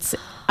it's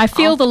I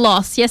feel the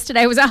loss.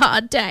 Yesterday was a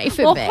hard day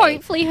for me. Well,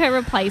 hopefully her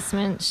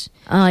replacement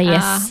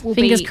will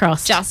fingers be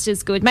crossed. Just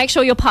as good. Make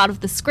sure you're part of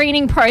the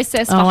screening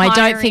process for I don't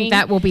hiring think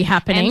that will be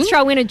happening. And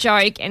throw in a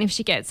joke, and if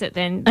she gets it,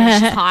 then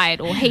she's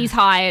hired or he's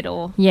hired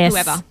or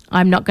whoever.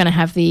 I'm not going to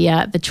have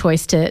the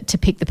choice to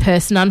pick the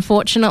person,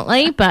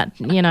 unfortunately, but,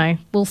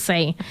 we'll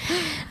see.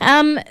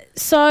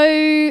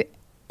 So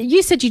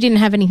you said you didn't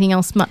have anything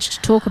else much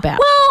to talk about.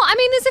 Well, I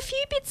mean, there's a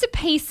few bits and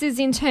pieces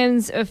in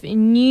terms of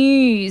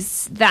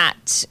news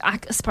that I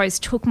suppose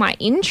took my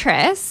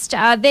interest.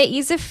 There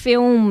is a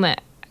film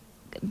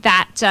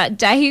that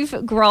Dave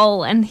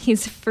Grohl and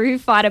his Foo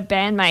Fighter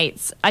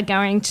bandmates are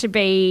going to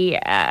be...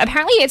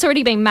 apparently it's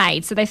already been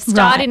made, so they've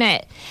starred in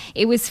it.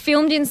 It was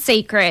filmed in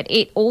secret.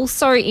 It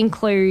also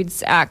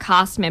includes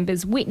cast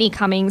members Whitney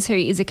Cummings, who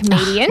is a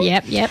comedian.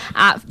 Yep.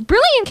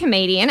 Brilliant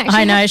comedian. Actually,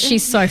 I know,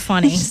 she's so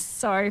funny.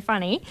 So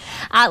funny.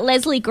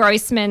 Leslie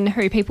Grossman,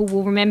 who people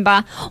will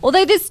remember.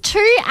 Although there's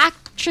two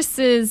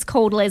actresses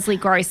called Leslie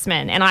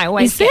Grossman, and I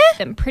always get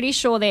them. Pretty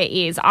sure there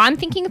is. I'm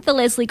thinking of the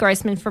Leslie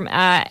Grossman from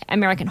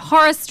American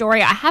Horror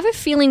Story. I have a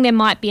feeling there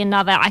might be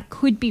another. I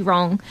could be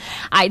wrong.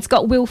 It's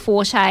got Will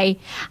Forte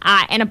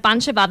and a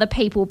bunch of other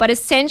people. But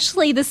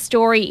essentially the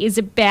story is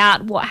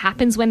about what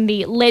happens when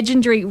the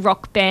legendary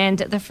rock band,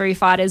 the Foo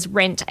Fighters,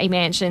 rent a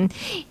mansion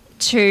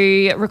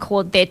to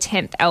record their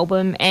 10th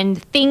album,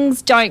 and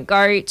things don't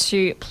go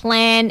to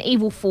plan.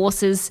 Evil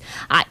forces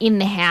are in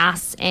the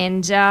house,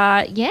 and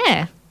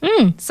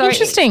so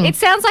interesting. It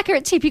sounds like a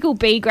typical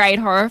B-grade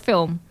horror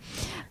film,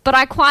 but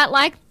I quite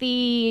like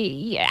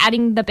the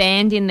adding the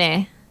band in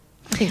there.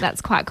 I think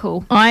that's quite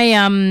cool.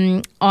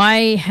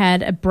 I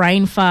had a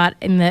brain fart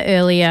in the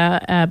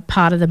earlier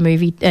part of the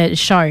movie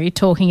show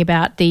talking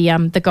about the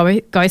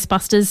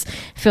Ghostbusters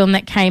film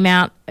that came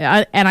out,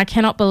 and I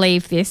cannot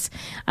believe this.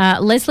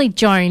 Leslie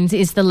Jones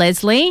is the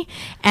Leslie,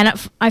 and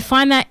I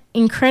find that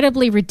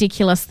incredibly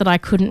ridiculous that I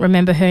couldn't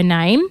remember her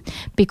name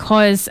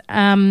because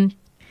I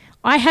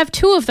have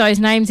two of those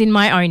names in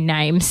my own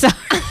name, so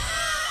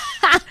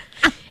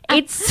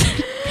it's...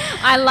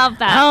 I love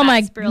that. Oh, that's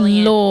my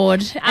brilliant.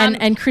 Lord.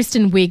 And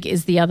Kristen Wiig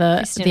is the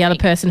other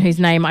person whose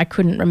name I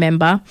couldn't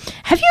remember.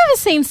 Have you ever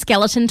seen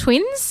Skeleton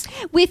Twins?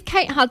 With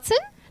Kate Hudson?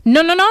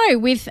 No.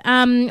 With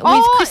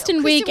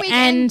Kristen Wiig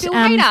and Bill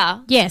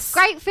Hader. Yes.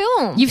 Great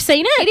film. You've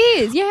seen it? It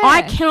is, yeah.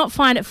 I cannot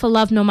find it for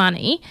love nor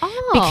money.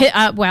 Because,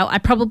 I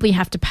probably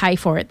have to pay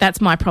for it.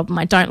 That's my problem.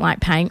 I don't like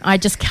paying. I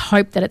just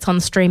hope that it's on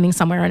streaming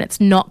somewhere, and it's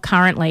not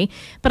currently.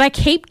 But I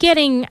keep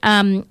getting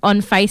on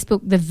Facebook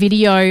the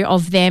video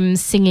of them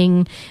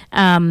singing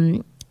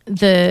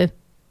the...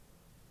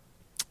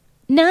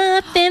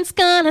 Nothing's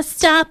gonna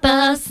stop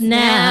us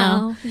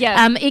now.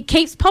 Yeah. It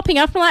keeps popping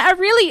up. I'm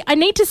like, I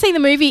need to see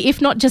the movie,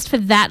 if not just for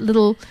that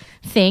little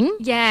thing.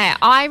 Yeah,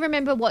 I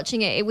remember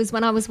watching it. It was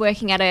when I was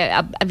working at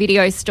a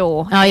video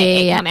store. Oh, yeah,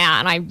 It yeah. came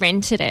out and I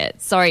rented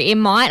it. So it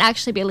might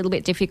actually be a little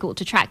bit difficult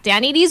to track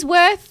down. It is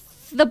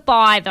worth the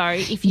buy, though,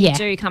 if you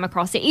do come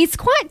across it. It's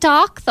quite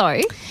dark,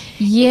 though.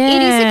 Yeah.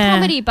 It is a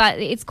comedy, but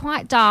it's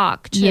quite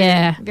dark, too.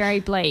 Yeah.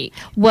 Very bleak.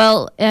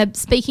 Well,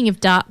 speaking of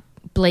dark,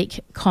 bleak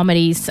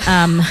comedies,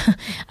 a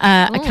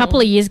couple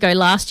of years ago,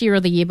 last year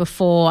or the year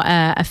before,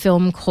 a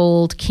film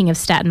called King of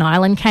Staten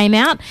Island came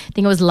out. I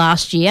think it was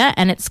last year,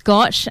 and it's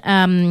got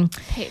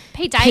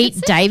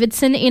Pete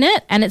Davidson in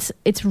it, and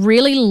it's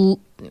really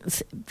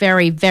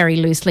very, very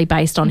loosely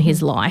based on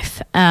his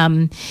life.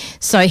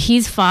 So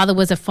his father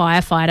was a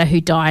firefighter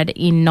who died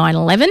in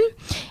 9/11,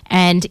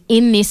 and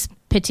in this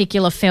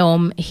particular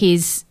film,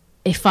 his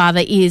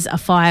father is a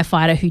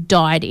firefighter who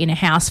died in a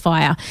house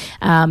fire,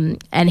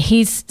 and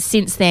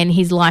since then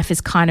his life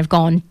has kind of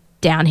gone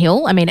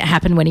downhill. I mean, it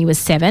happened when he was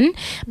 7,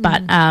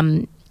 but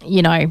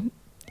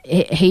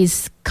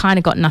he's kind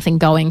of got nothing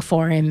going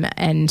for him.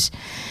 And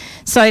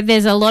so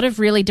there's a lot of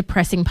really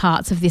depressing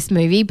parts of this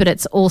movie, but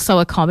it's also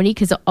a comedy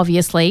because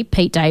obviously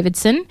Pete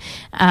Davidson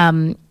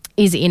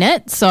is in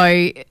it.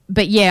 So,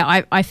 but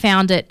yeah, I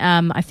found it,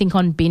 I think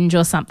on Binge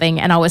or something,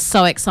 and I was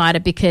so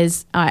excited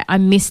because I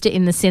missed it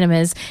in the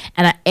cinemas,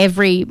 and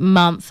every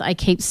month I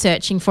keep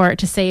searching for it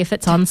to see if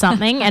it's on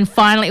something, and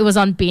finally it was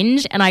on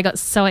Binge, and I got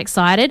so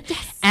excited,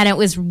 and it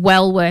was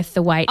well worth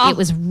the wait. It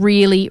was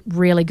really,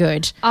 really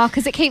good. Oh,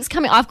 because it keeps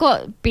coming. I've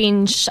got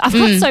Binge. I've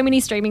got so many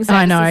streaming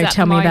services. I know.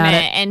 Tell me about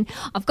it. And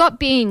I've got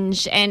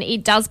Binge, and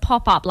it does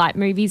pop up like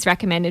movies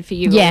recommended for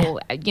you,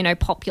 or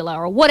popular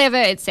or whatever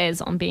it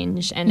says on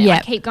Binge, and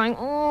I keep going,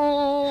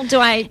 do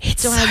I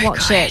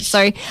watch it? So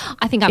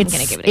I think I'm going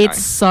to give it a go.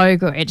 It's so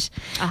good.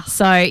 Oh.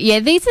 So yeah,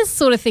 these are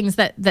sort of things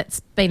that's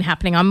been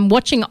happening. I'm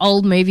watching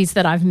old movies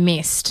that I've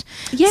missed.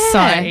 Yeah. So,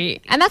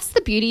 and that's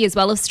the beauty as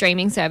well of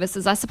streaming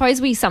services. I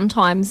suppose we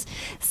sometimes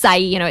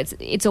say,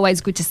 it's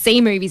always good to see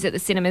movies at the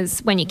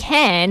cinemas when you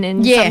can,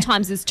 and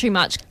sometimes there's too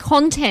much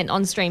content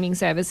on streaming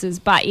services,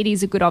 but it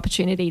is a good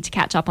opportunity to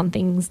catch up on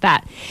things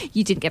that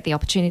you didn't get the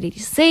opportunity to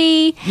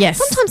see. Yes.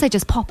 Sometimes they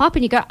just pop up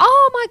and you go,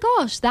 oh my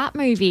gosh, that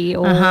movie,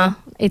 or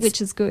which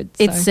is good.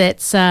 So.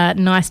 It's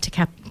nice to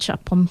catch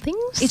up on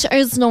things. It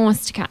is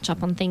nice to catch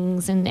up on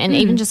things and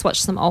even just watch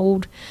some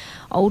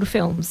older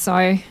films.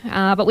 So,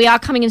 but we are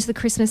coming into the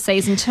Christmas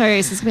season too,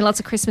 so there's going to be lots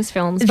of Christmas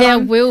films. There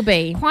will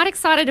be. Quite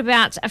excited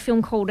about a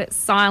film called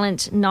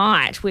Silent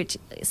Night, which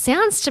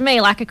sounds to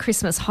me like a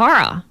Christmas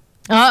horror.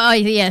 Oh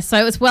yeah,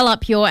 so it's well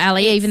up your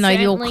alley, even though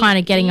you're kind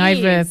of getting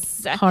over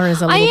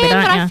horrors a little bit,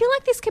 aren't but you? I feel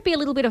like this could be a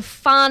little bit of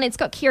fun. It's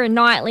got Keira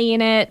Knightley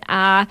in it,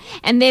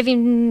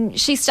 and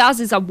she stars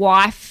as a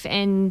wife,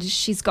 and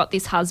she's got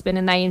this husband,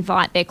 and they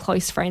invite their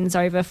close friends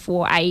over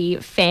for a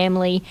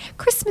family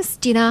Christmas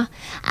dinner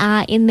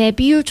in their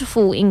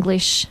beautiful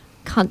English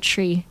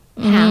country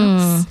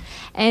house.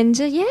 And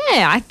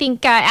I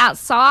think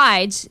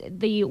outside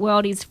the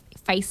world is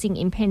facing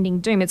impending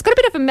doom. It's got a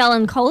bit of a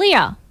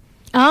melancholia.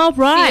 Oh,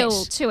 right.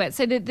 Feel to it.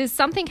 So there's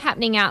something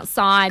happening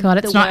outside. God,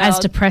 it's not as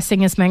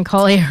depressing as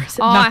Melancholia, is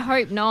it? I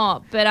hope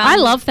not. But I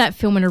love that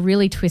film in a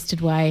really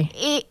twisted way.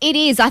 It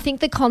is. I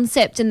think the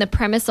concept and the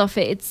premise of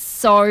it's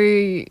so,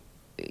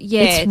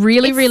 it's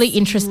really, really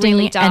interesting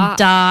really and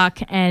dark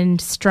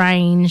and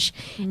strange,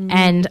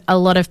 and a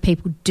lot of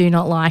people do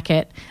not like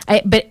it.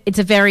 But it's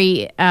a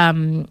very,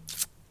 what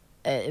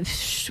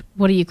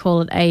do you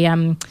call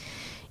it?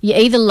 You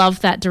either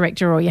love that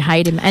director or you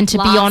hate him. And to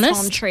be honest,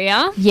 Lars von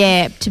Trier.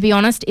 Yeah, to be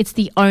honest, it's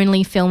the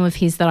only film of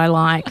his that I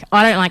like.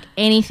 I don't like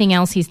anything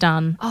else he's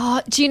done.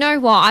 Oh, do you know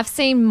what? I've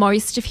seen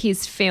most of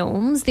his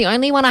films. The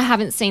only one I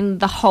haven't seen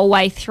the whole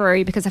way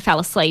through because I fell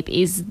asleep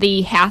is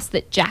The House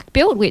That Jack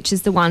Built, which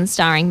is the one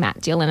starring Matt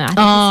Dillon. I think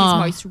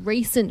it's his most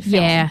recent film.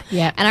 Yeah.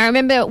 And I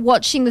remember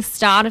watching the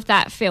start of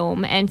that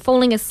film and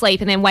falling asleep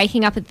and then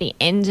waking up at the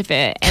end of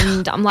it,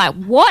 and I'm like,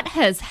 what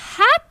has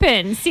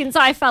happened since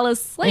I fell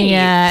asleep?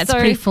 Yeah, it's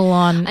pretty full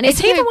on. And is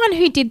he the one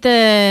who did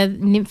the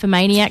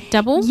Nymphomaniac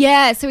double?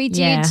 Yeah, so he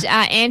did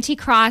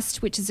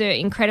Antichrist, which is an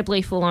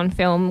incredibly full on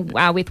film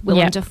with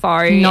Willem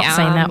Dafoe. Not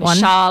seen that one.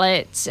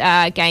 Charlotte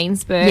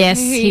Gainsbourg. Yes,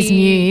 his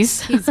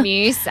muse. His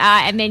muse.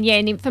 And then,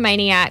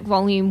 Nymphomaniac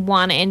Volume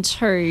 1 and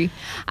 2,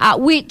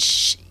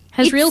 which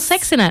has real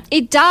sex in it.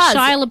 It does.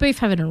 Shia LaBeouf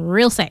having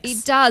real sex.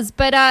 It does.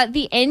 But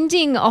the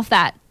ending of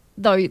that,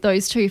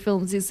 those two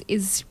films is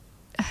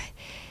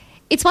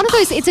it's one of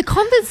those, it's a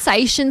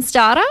conversation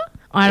starter.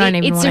 I don't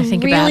even want to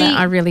think about it.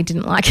 I really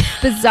didn't like it.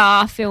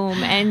 Bizarre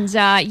film. And,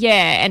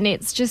 and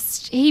it's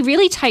just, he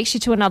really takes you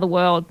to another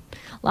world,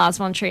 Lars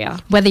von Trier.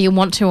 Whether you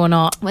want to or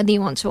not. Whether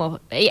you want to.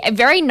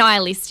 Very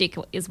nihilistic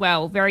as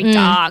well. Very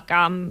dark.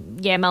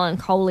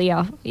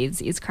 Melancholia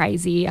is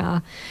crazy.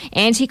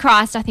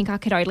 Antichrist, I think I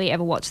could only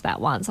ever watch that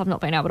once. I've not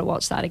been able to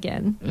watch that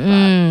again.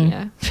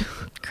 But,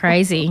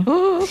 crazy.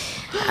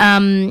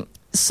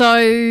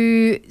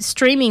 So,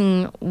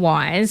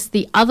 streaming-wise,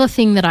 the other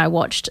thing that I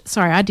watched...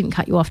 Sorry, I didn't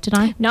cut you off, did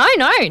I? No.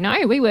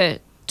 We were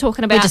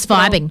talking about... We're just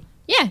vibing.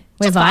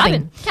 We're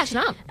vibing. Catching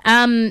up.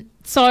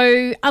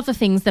 So, other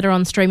things that are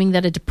on streaming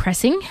that are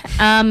depressing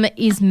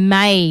is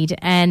Maid,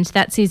 and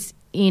that's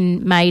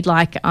in Maid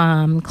like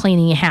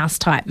cleaning your house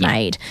type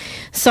Maid.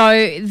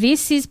 So,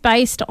 this is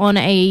based on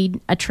a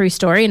true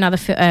story, another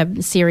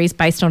series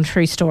based on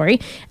true story,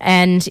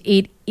 and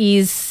it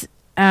is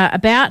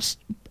about...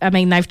 I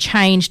mean, they've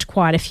changed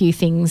quite a few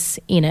things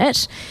in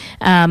it,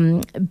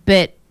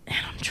 but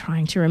I'm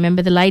trying to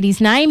remember the lady's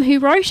name who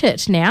wrote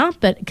it now,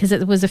 but because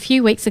it was a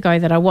few weeks ago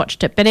that I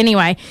watched it. But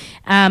anyway,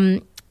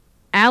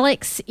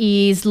 Alex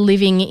is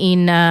living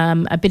in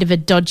a bit of a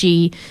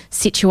dodgy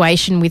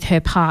situation with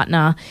her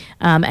partner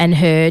and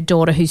her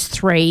daughter who's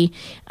 3.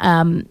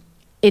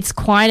 It's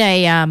quite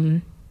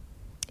a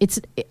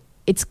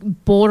it's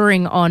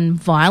bordering on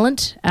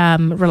violent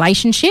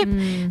relationship.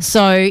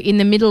 So in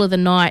the middle of the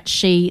night,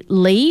 she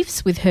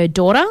leaves with her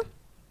daughter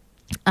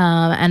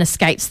and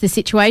escapes the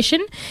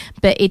situation.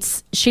 But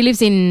she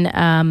lives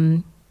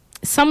in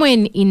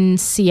somewhere in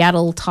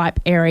Seattle type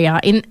area,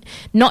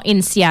 not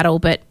in Seattle,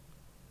 but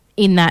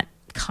in that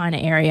kind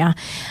of area.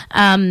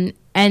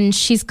 And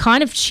she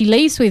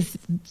leaves with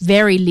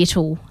very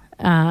little,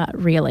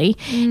 really.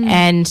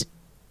 And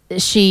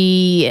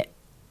she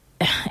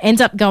ends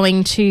up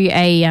going to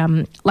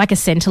a like a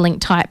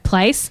Centrelink type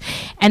place,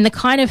 and the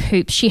kind of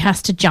hoops she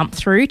has to jump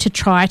through to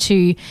try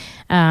to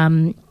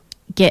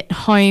get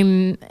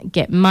home,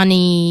 get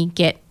money,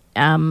 get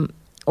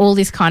all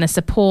this kind of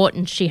support,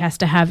 and she has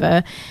to have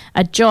a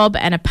job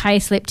and a pay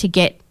slip to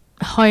get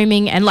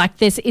homing, and like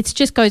this, it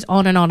just goes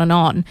on and on and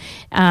on.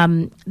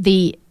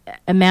 The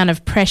amount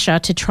of pressure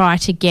to try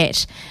to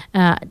get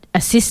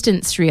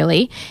assistance,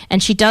 really.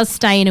 And she does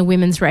stay in a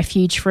women's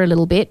refuge for a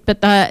little bit,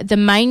 but the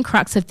main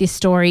crux of this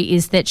story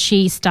is that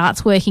she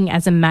starts working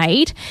as a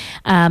maid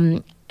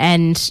and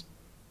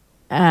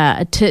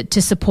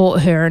to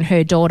support her and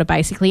her daughter,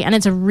 basically. And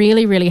it's a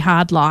really, really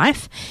hard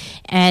life,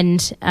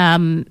 and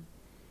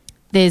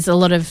there's a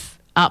lot of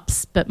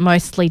ups but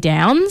mostly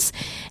downs,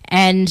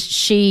 and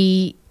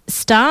she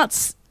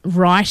starts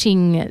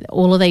writing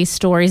all of these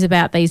stories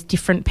about these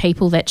different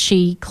people that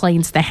she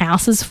cleans the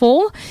houses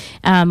for.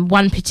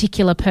 One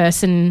particular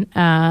person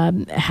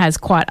has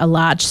quite a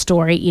large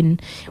story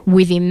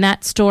within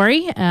that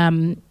story,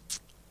 and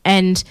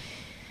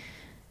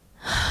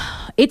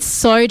it's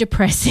so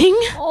depressing.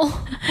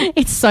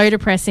 It's so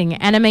depressing.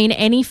 And I mean,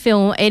 any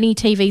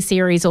TV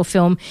series or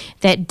film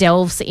that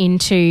delves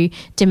into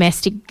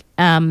domestic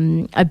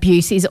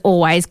abuse is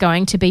always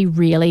going to be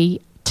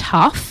really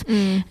tough.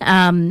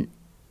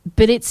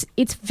 But it's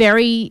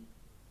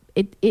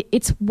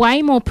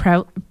way more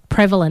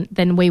prevalent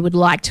than we would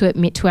like to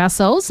admit to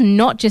ourselves,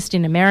 not just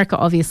in America,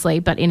 obviously,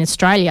 but in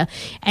Australia.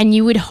 And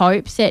you would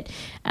hope that,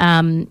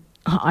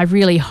 I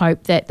really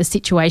hope that the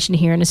situation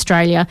here in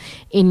Australia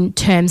in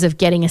terms of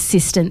getting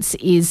assistance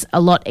is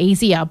a lot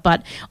easier,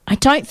 but I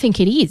don't think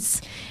it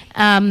is.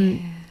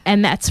 And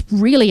that's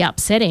really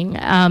upsetting.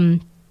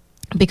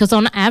 Because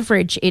on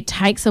average, it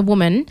takes a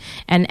woman,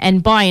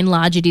 and by and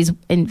large, it is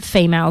in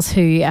females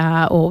who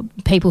or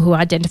people who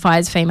identify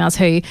as females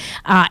who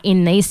are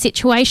in these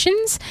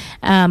situations.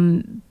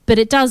 But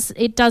it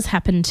does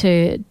happen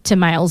to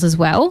males as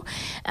well,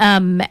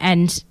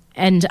 and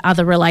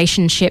other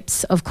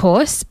relationships, of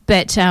course.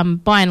 But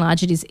by and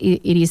large, it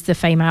is the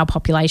female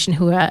population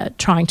who are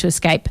trying to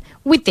escape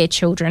with their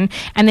children.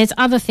 And there's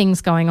other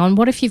things going on.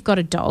 What if you've got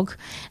a dog?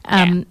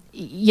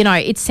 You know,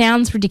 it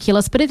sounds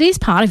ridiculous, but it is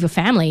part of your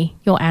family,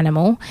 your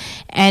animal.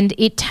 And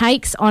it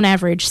takes, on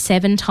average,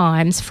 7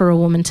 times for a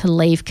woman to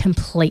leave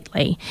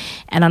completely.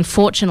 And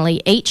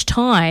unfortunately, each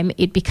time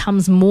it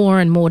becomes more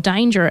and more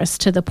dangerous,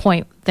 to the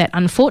point that,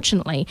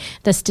 unfortunately,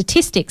 the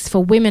statistics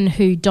for women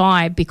who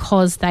die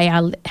because they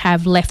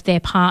have left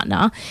their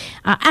partner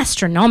are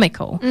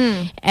astronomical.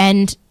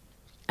 And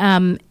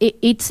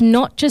it's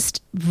not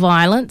just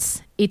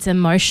violence, it's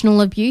emotional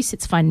abuse,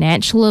 it's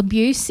financial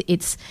abuse,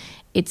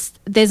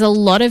 there's a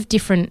lot of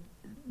different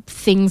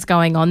things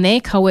going on there.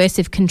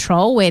 Coercive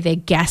control, where they're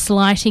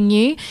gaslighting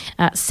you,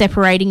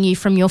 separating you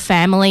from your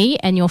family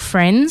and your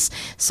friends,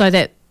 so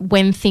that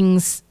when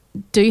things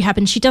do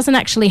happen, she doesn't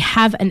actually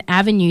have an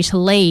avenue to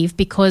leave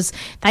because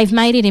they've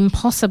made it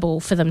impossible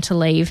for them to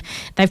leave.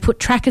 They've put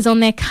trackers on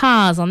their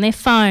cars, on their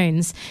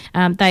phones.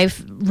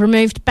 They've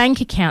removed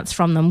bank accounts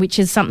from them, which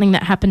is something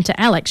that happened to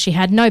Alex. She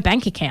had no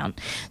bank account.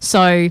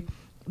 So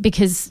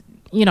because,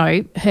 you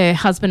know, her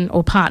husband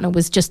or partner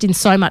was just in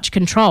so much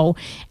control,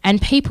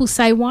 and people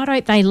say, why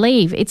don't they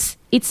leave? It's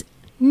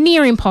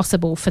near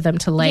impossible for them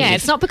to leave. Yeah,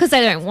 it's not because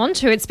they don't want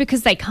to, it's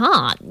because they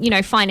can't. You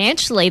know,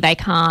 financially they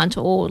can't,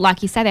 or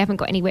like you say, they haven't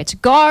got anywhere to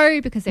go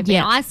because they've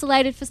been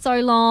isolated for so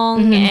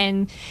long,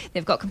 and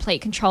they've got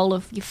complete control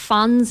of your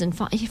funds and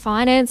your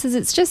finances.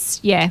 It's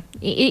just,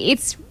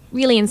 it's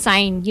really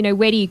insane. You know,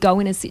 where do you go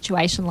in a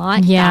situation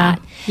like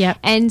that? Yeah.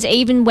 And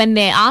even when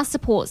there are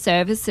support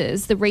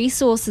services, the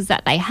resources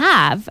that they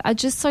have are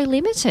just so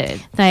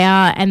limited. They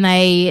are, and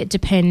they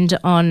depend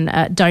on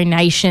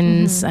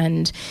donations.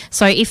 And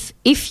so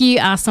if you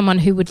are someone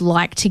who would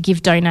like to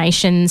give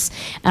donations,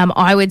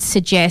 I would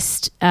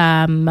suggest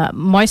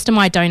most of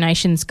my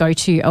donations go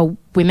to a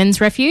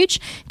women's refuge,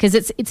 because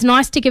it's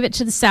nice to give it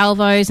to the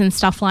salvos and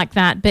stuff like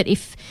that. But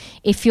if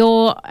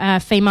you're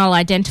female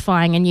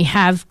identifying and you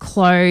have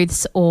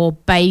clothes or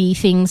baby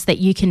things that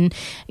you can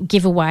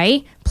give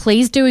away,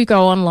 please do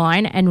go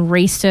online and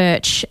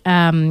research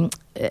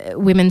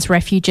women's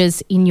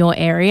refuges in your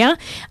area.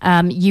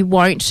 You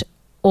won't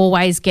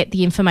always get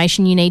the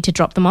information you need to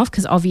drop them off,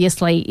 because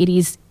obviously it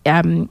is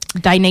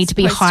they need to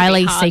be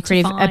highly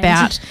secretive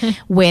about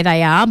where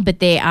they are, but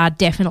there are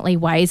definitely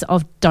ways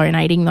of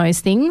donating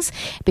those things,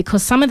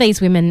 because some of these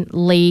women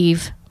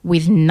leave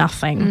with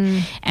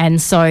nothing,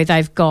 and so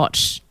they've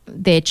got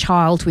their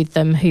child with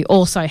them who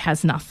also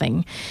has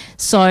nothing.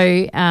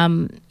 So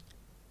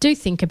do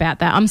think about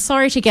that. I'm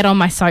sorry to get on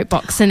my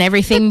soapbox and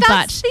everything, but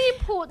that's the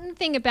important important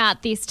thing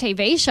about this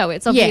TV show.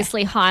 It's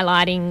obviously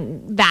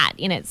highlighting that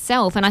in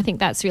itself, and I think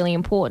that's really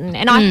important.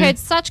 And I've heard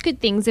such good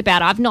things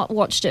about it. I've not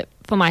watched it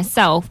for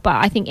myself, but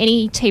I think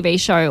any TV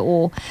show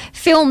or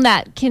film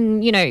that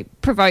can,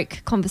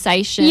 provoke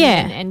conversation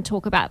and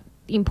talk about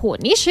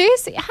important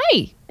issues,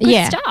 hey,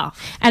 good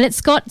stuff. And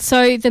it's got,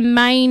 so the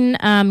main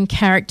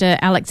character,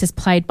 Alex, is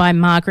played by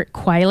Margaret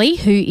Qualley,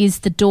 who is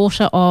the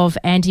daughter of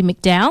Andie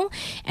MacDowell.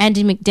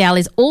 Andie MacDowell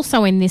is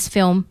also in this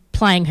film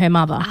playing her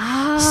mother.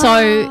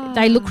 So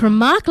they look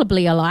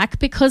remarkably alike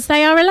because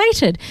they are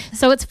related.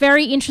 So it's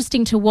very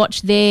interesting to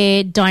watch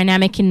their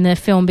dynamic in the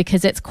film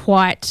because it's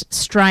quite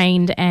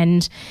strained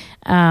and,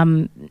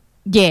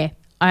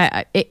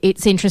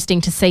 it's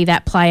interesting to see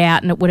that play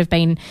out, and it would have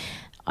been,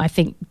 I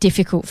think,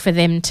 difficult for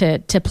them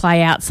to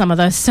play out some of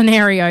those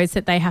scenarios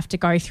that they have to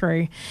go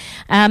through.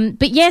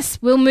 But yes,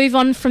 we'll move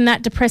on from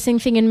that depressing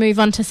thing and move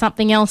on to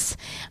something else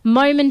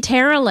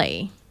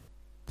momentarily.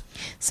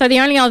 So the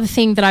only other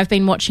thing that I've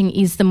been watching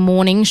is The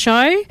Morning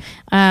Show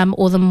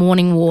or The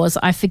Morning Wars.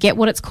 I forget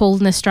what it's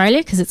called in Australia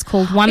because it's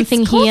called one thing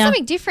here. It's called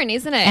something different,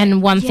 isn't it?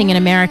 And one thing in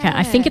America.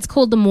 I think it's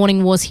called The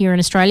Morning Wars here in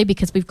Australia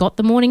because we've got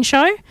The Morning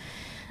Show.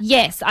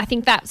 Yes, I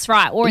think that's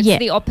right. Or it's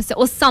the opposite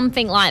or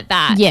something like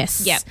that.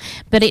 Yes. Yep.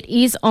 But it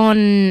is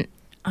on,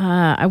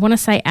 I want to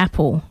say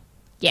Apple.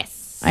 Yes.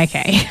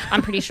 Okay.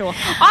 I'm pretty sure.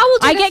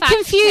 I get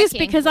confused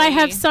because I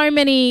have so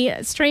many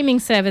streaming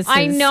services.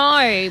 I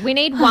know. We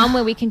need one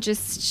where we can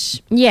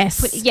just... Yes.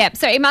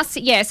 So it must...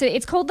 Yeah, so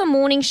it's called The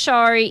Morning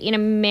Show in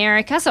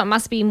America, so it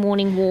must be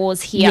Morning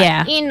Wars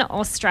here in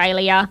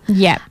Australia.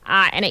 Yeah.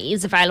 And it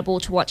is available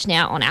to watch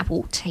now on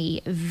Apple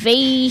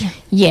TV.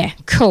 Yeah,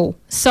 cool.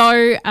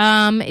 So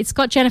it's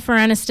got Jennifer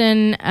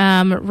Aniston,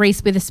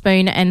 Reese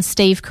Witherspoon and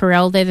Steve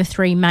Carell. They're the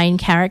three main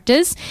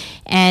characters.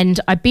 And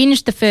I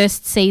binged the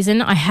first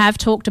season. I have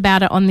talked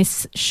about it on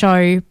this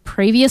show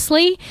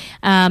previously.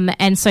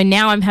 And so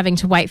now I'm having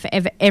to wait for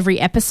every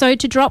episode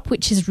to drop,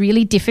 which is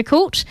really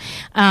difficult.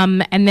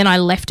 And then I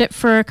left it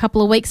for a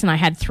couple of weeks and I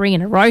had 3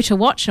 in a row to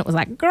watch. And it was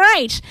like,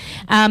 great.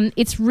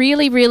 It's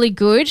really, really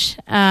good.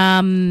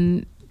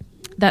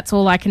 That's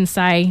all I can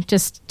say.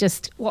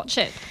 Just watch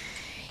it.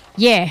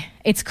 Yeah,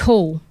 it's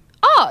cool.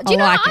 Oh, do you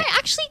know, I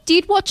actually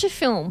did watch a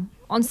film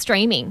on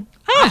streaming.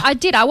 I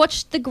did. I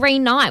watched The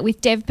Green Knight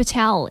with Dev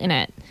Patel in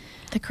it.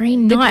 The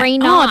Green Knight.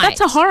 Oh,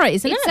 that's a horror,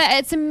 isn't it?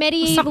 It's a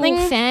medieval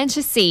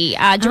fantasy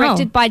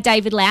directed by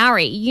David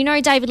Lowery. You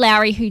know David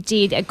Lowery, who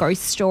did A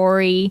Ghost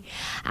Story,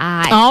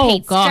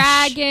 Pete's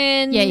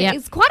Dragon. Yeah.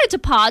 It's quite a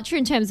departure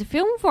in terms of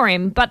film for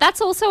him, but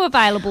that's also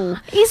available.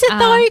 Is it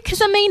though?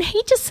 Because, I mean,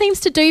 he just seems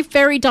to do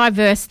very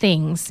diverse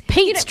things.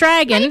 Pete's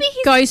Dragon,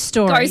 Ghost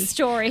Story. Ghost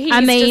Story.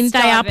 I mean,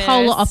 they are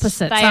polar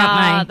opposites,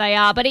 aren't they? They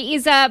are, but it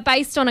is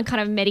based on a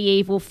kind of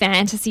medieval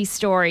fantasy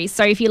story.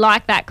 So if you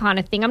like that kind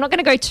of thing, I'm not going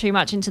to go too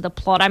much into the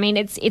plot. I mean,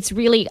 it's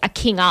really a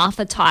King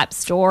Arthur type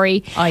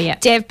story. Oh, yeah.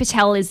 Dev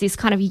Patel is this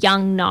kind of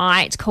young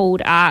knight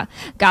called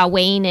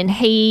Gawain, and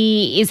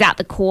he is at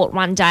the court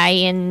one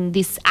day and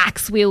this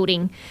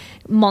axe-wielding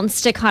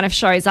monster kind of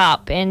shows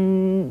up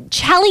and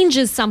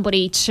challenges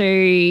somebody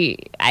to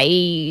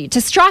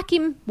strike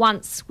him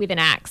once with an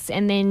axe,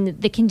 and then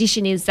the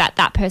condition is that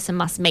that person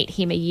must meet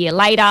him a year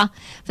later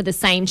for the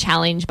same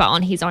challenge but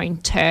on his own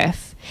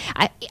turf.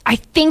 I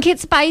think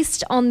it's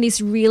based on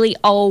this really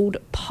old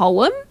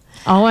poem.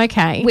 Oh,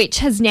 okay. Which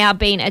has now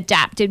been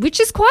adapted, which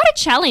is quite a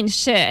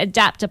challenge to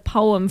adapt a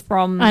poem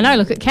from... I know,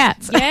 look at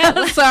Cats.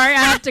 Yeah. Sorry,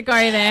 I have to go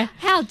there.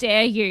 How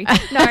dare you?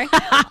 No,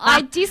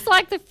 I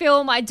dislike the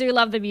film. I do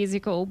love the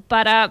musical.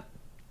 But at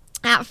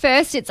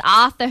first it's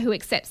Arthur who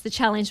accepts the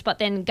challenge, but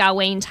then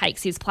Gawain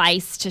takes his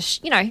place to,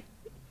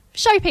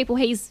 show people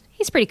he's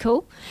pretty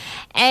cool.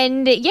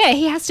 And,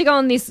 he has to go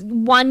on this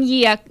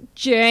 1-year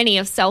journey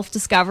of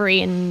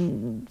self-discovery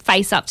and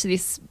face up to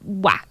this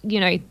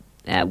wacko.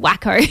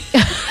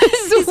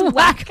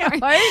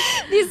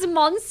 This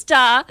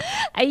monster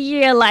a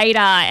year later,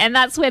 and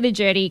that's where the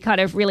journey kind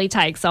of really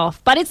takes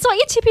off. But it's not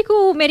your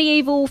typical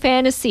medieval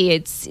fantasy.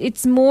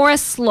 It's more a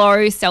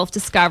slow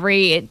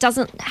self-discovery. It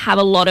doesn't have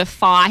a lot of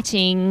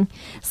fighting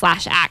 /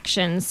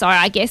 action. So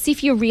I guess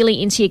if you're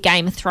really into your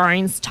Game of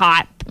Thrones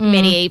type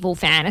medieval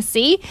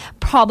fantasy,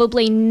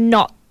 probably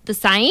not the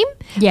same.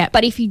 Yeah.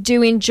 But if you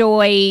do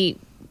enjoy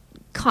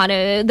kind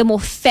of the more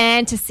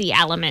fantasy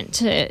element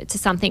to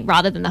something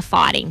rather than the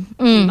fighting,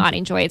 you might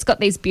enjoy it. It's got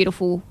these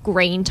beautiful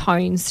green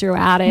tones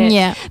throughout it.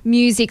 Yeah.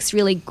 Music's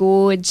really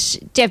good.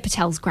 Dev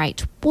Patel's great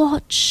to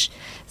watch.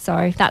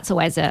 So that's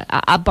always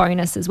a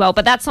bonus as well.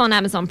 But that's on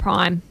Amazon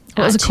Prime.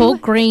 What was it called?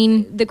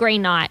 The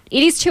Green Knight.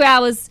 It is 2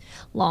 hours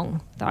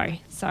long though.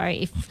 So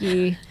if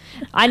you...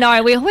 I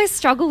know, we always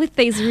struggle with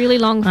these really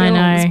long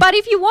films. But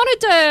if you want a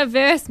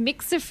diverse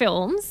mix of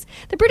films,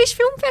 the British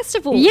Film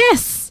Festival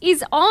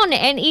is on,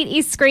 and it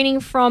is screening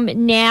from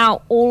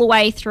now all the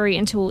way through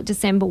until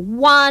December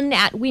 1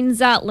 at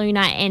Windsor,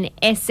 Luna and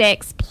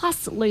Essex,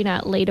 plus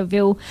Luna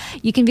Leaderville.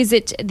 You can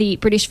visit the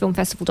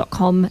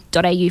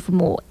britishfilmfestival.com.au for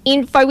more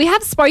info. We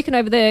have spoken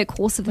over the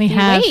course of the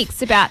few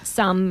weeks about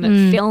some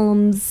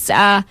films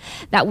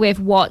that we've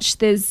watched.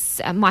 There's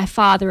My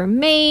Father and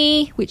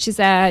Me, which is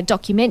a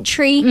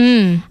documentary.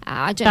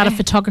 About a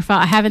photographer.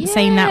 I haven't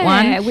seen that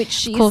one.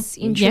 Which is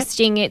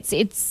interesting. Yep.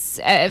 It's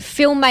a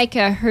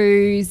filmmaker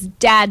whose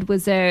dad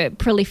was a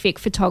prolific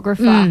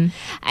photographer,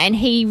 and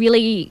he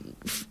really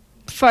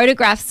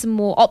photographs some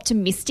more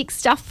optimistic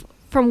stuff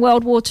from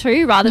World War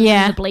II rather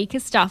than the bleaker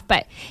stuff.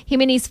 But him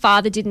and his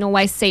father didn't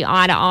always see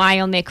eye to eye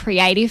on their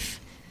creative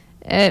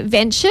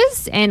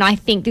ventures, and I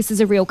think this is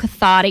a real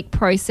cathartic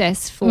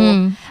process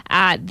for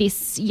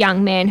this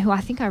young man who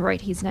I think I wrote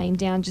his name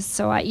down just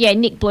so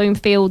Nick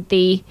Bloomfield,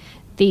 the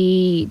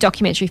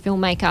documentary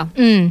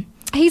filmmaker.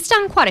 He's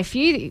done quite a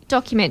few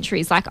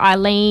documentaries like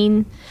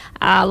Eileen,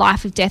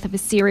 Life of Death of a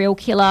Serial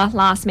Killer,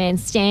 Last Man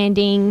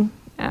Standing,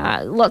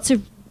 lots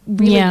of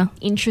really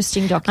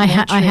interesting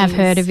documentaries. I have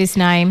heard of his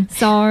name.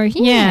 So,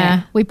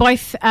 we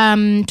both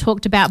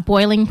talked about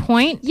Boiling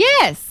Point.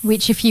 Yes.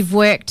 Which, if you've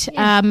worked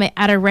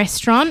at a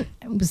restaurant,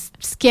 was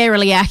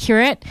scarily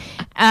accurate.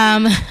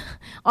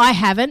 I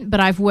haven't, but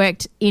I've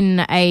worked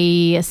in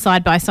a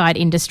side-by-side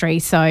industry,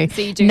 so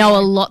you know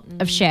a lot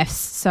of chefs,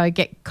 so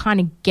get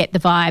the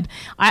vibe.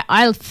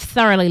 I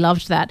thoroughly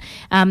loved that.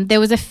 There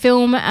was a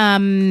film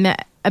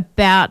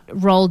about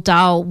Roald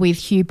Dahl with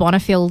Hugh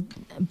Bonneville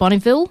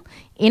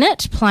in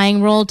it, playing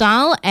Roald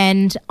Dahl,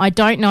 and I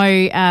don't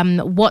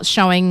know what's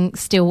showing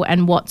still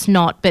and what's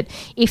not, but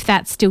if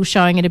that's still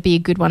showing, it'd be a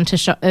good one to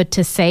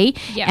see.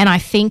 Yep. And I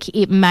think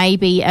it may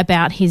be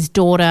about his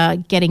daughter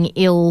getting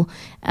ill.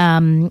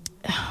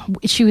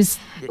 She was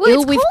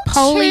ill with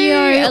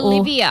polio.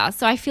 Olivia.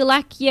 So I feel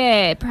like,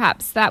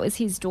 perhaps that was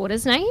his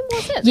daughter's name,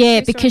 was it?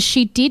 Yeah, because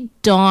she did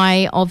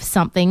die of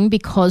something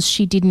because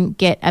she didn't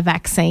get a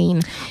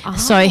vaccine. Oh.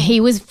 So he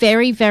was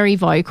very, very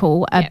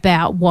vocal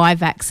about why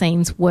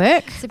vaccines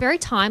work. So very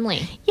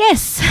timely.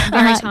 Yes.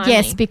 Very timely.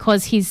 Yes,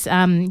 because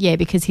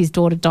his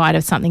daughter died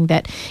of something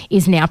that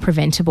is now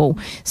preventable.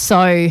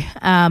 So,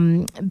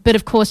 but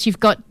of course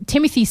you've got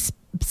Timothy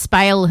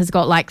Spale has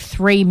got like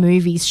 3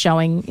 movies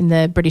showing in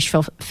the British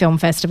Film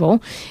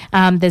Festival.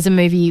 There's a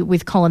movie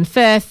with Colin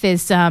Firth.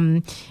 There's,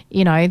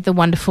 the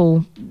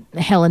wonderful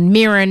Helen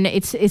Mirren.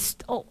 It's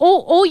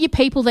all your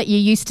people that you're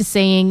used to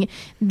seeing.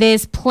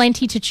 There's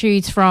plenty to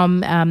choose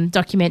from,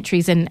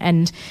 documentaries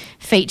and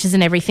features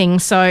and everything.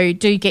 So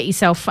do get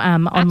yourself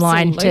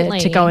online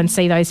to go and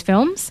see those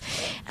films.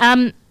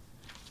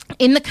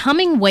 In the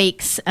coming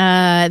weeks,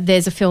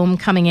 there's a film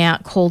coming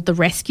out called The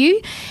Rescue,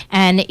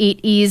 and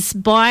it is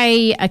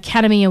by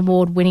Academy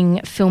Award-winning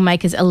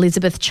filmmakers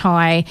Elizabeth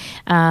Chai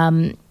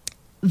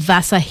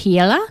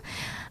Vasahiela.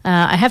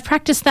 I have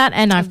practiced that,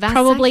 and I've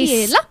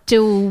probably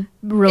still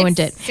ruined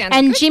it.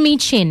 And good. Jimmy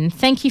Chin,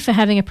 thank you for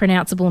having a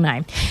pronounceable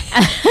name.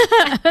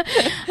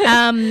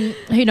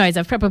 Who knows?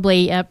 I've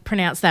probably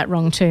pronounced that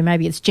wrong too.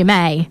 Maybe it's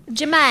Jimmy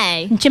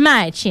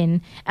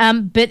Chin.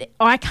 But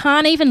I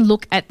can't even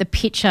look at the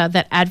picture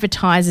that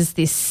advertises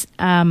this.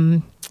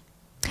 Does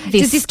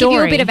this story.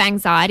 Give you a bit of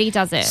anxiety?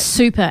 Does it?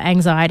 Super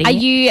anxiety. Are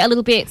you a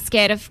little bit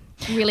scared of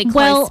really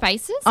closed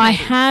spaces? I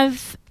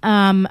have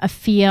a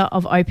fear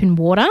of open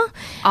water.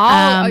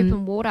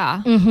 Open water.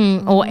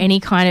 Mm-hmm, or any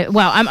kind of...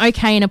 Well, I'm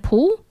okay in a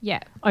pool.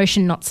 Yeah.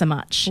 Ocean, not so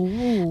much.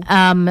 Ooh.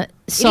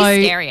 So, it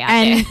is scary out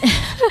there.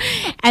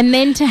 And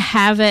then to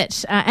have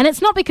it... and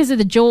it's not because of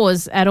the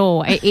jaws at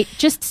all. It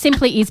just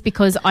simply is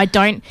because I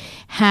don't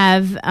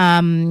have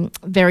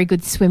very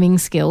good swimming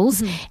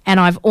skills, and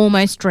I've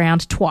almost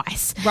drowned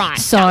twice. Right.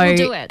 So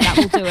that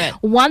will do it.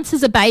 Once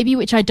as a baby,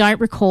 which I don't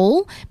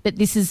recall, but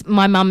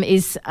my mum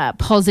is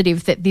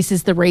positive that this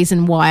is the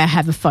reason why I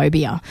have a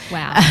phobia.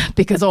 Wow.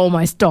 Because I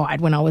almost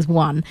died when I was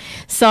 1.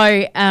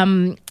 So,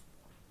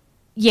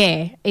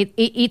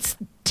 it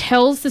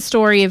tells the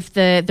story of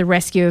the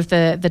rescue of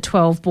the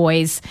 12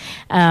 boys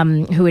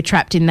who were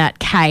trapped in that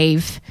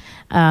cave.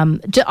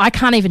 I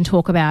can't even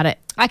talk about it.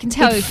 I can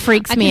tell. It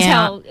freaks me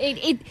out.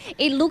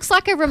 It looks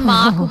like a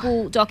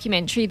remarkable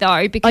documentary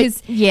though,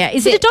 because...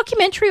 Is it a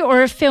documentary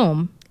or a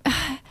film?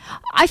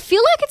 I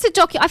feel like it's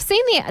a I've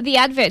seen the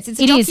adverts. It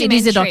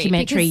is a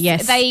documentary,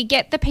 yes. They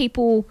get the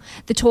people,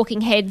 the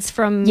talking heads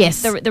from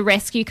the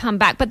rescue come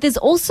back. But there's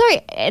also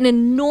an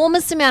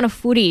enormous amount of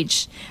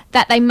footage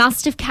that they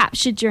must have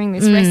captured during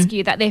this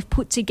rescue that they've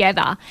put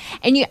together.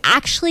 And you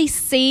actually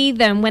see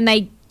them when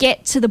they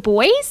get to the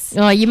boys.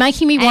 Oh, you're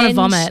making me want to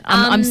vomit.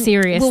 I'm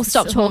serious. We'll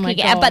stop talking.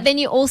 But then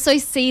you also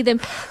see them.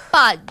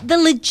 But the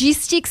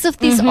logistics of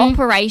this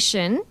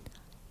operation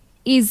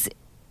is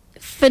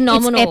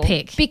phenomenal. It's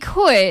epic.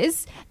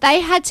 Because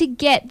they had to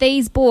get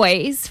these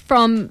boys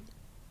from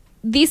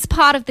this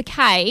part of the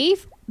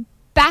cave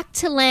back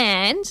to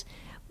land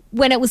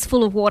when it was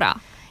full of water.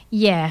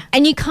 Yeah.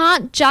 And you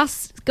can't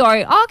just go,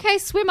 okay,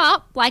 swim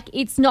up. Like,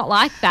 it's not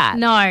like that.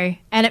 No.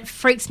 And it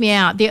freaks me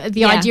out.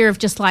 The idea of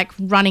just like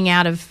running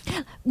out of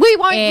We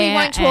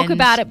won't talk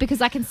about it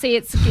because I can see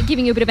it's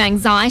giving you a bit of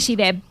anxiety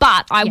there.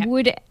 But I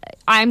would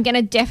I'm going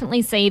to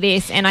definitely see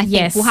this, and I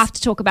think we'll have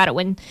to talk about it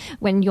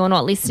when you're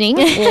not listening,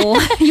 or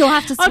you'll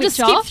have to switch off. I'll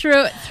just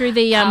skip through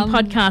the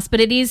podcast, but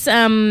it is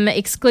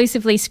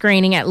exclusively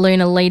screening at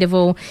Luna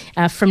Leederville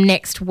from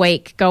next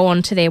week. Go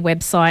on to their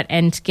website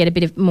and get a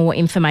bit of more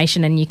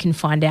information, and you can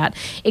find out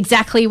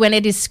exactly when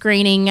it is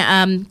screening.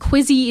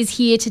 Quizzy is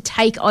here to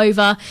take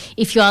over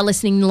if you are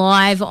listening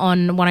live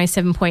on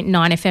 107.9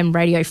 FM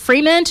Radio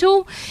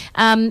Fremantle.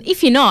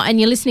 If you're not and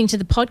you're listening to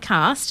the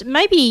podcast,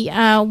 maybe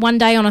one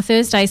day on a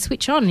Thursday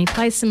switch on. He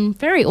plays some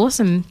very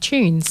awesome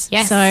tunes.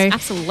 Yes, so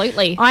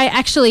absolutely.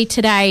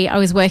 Today I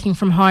was working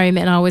from home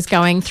and I was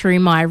going through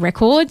my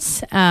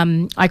records.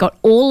 I got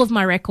all of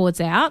my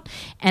records out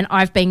and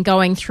I've been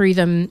going through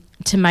them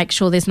to make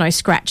sure there's no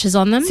scratches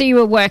on them. So you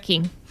were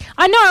working?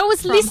 I know. I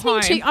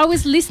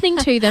was listening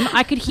to them.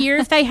 I could hear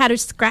if they had a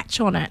scratch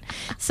on it,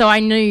 so I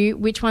knew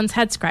which ones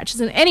had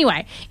scratches. And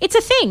anyway, it's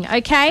a thing.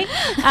 Okay,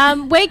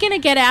 we're going to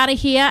get out of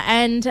here,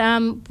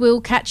 and we'll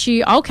catch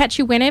you. I'll catch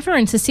you whenever,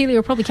 and Cecilia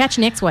will probably catch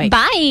you next week.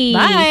 Bye.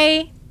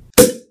 Bye.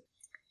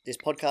 This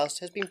podcast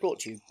has been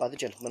brought to you by the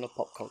Gentlemen of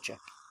Pop Culture.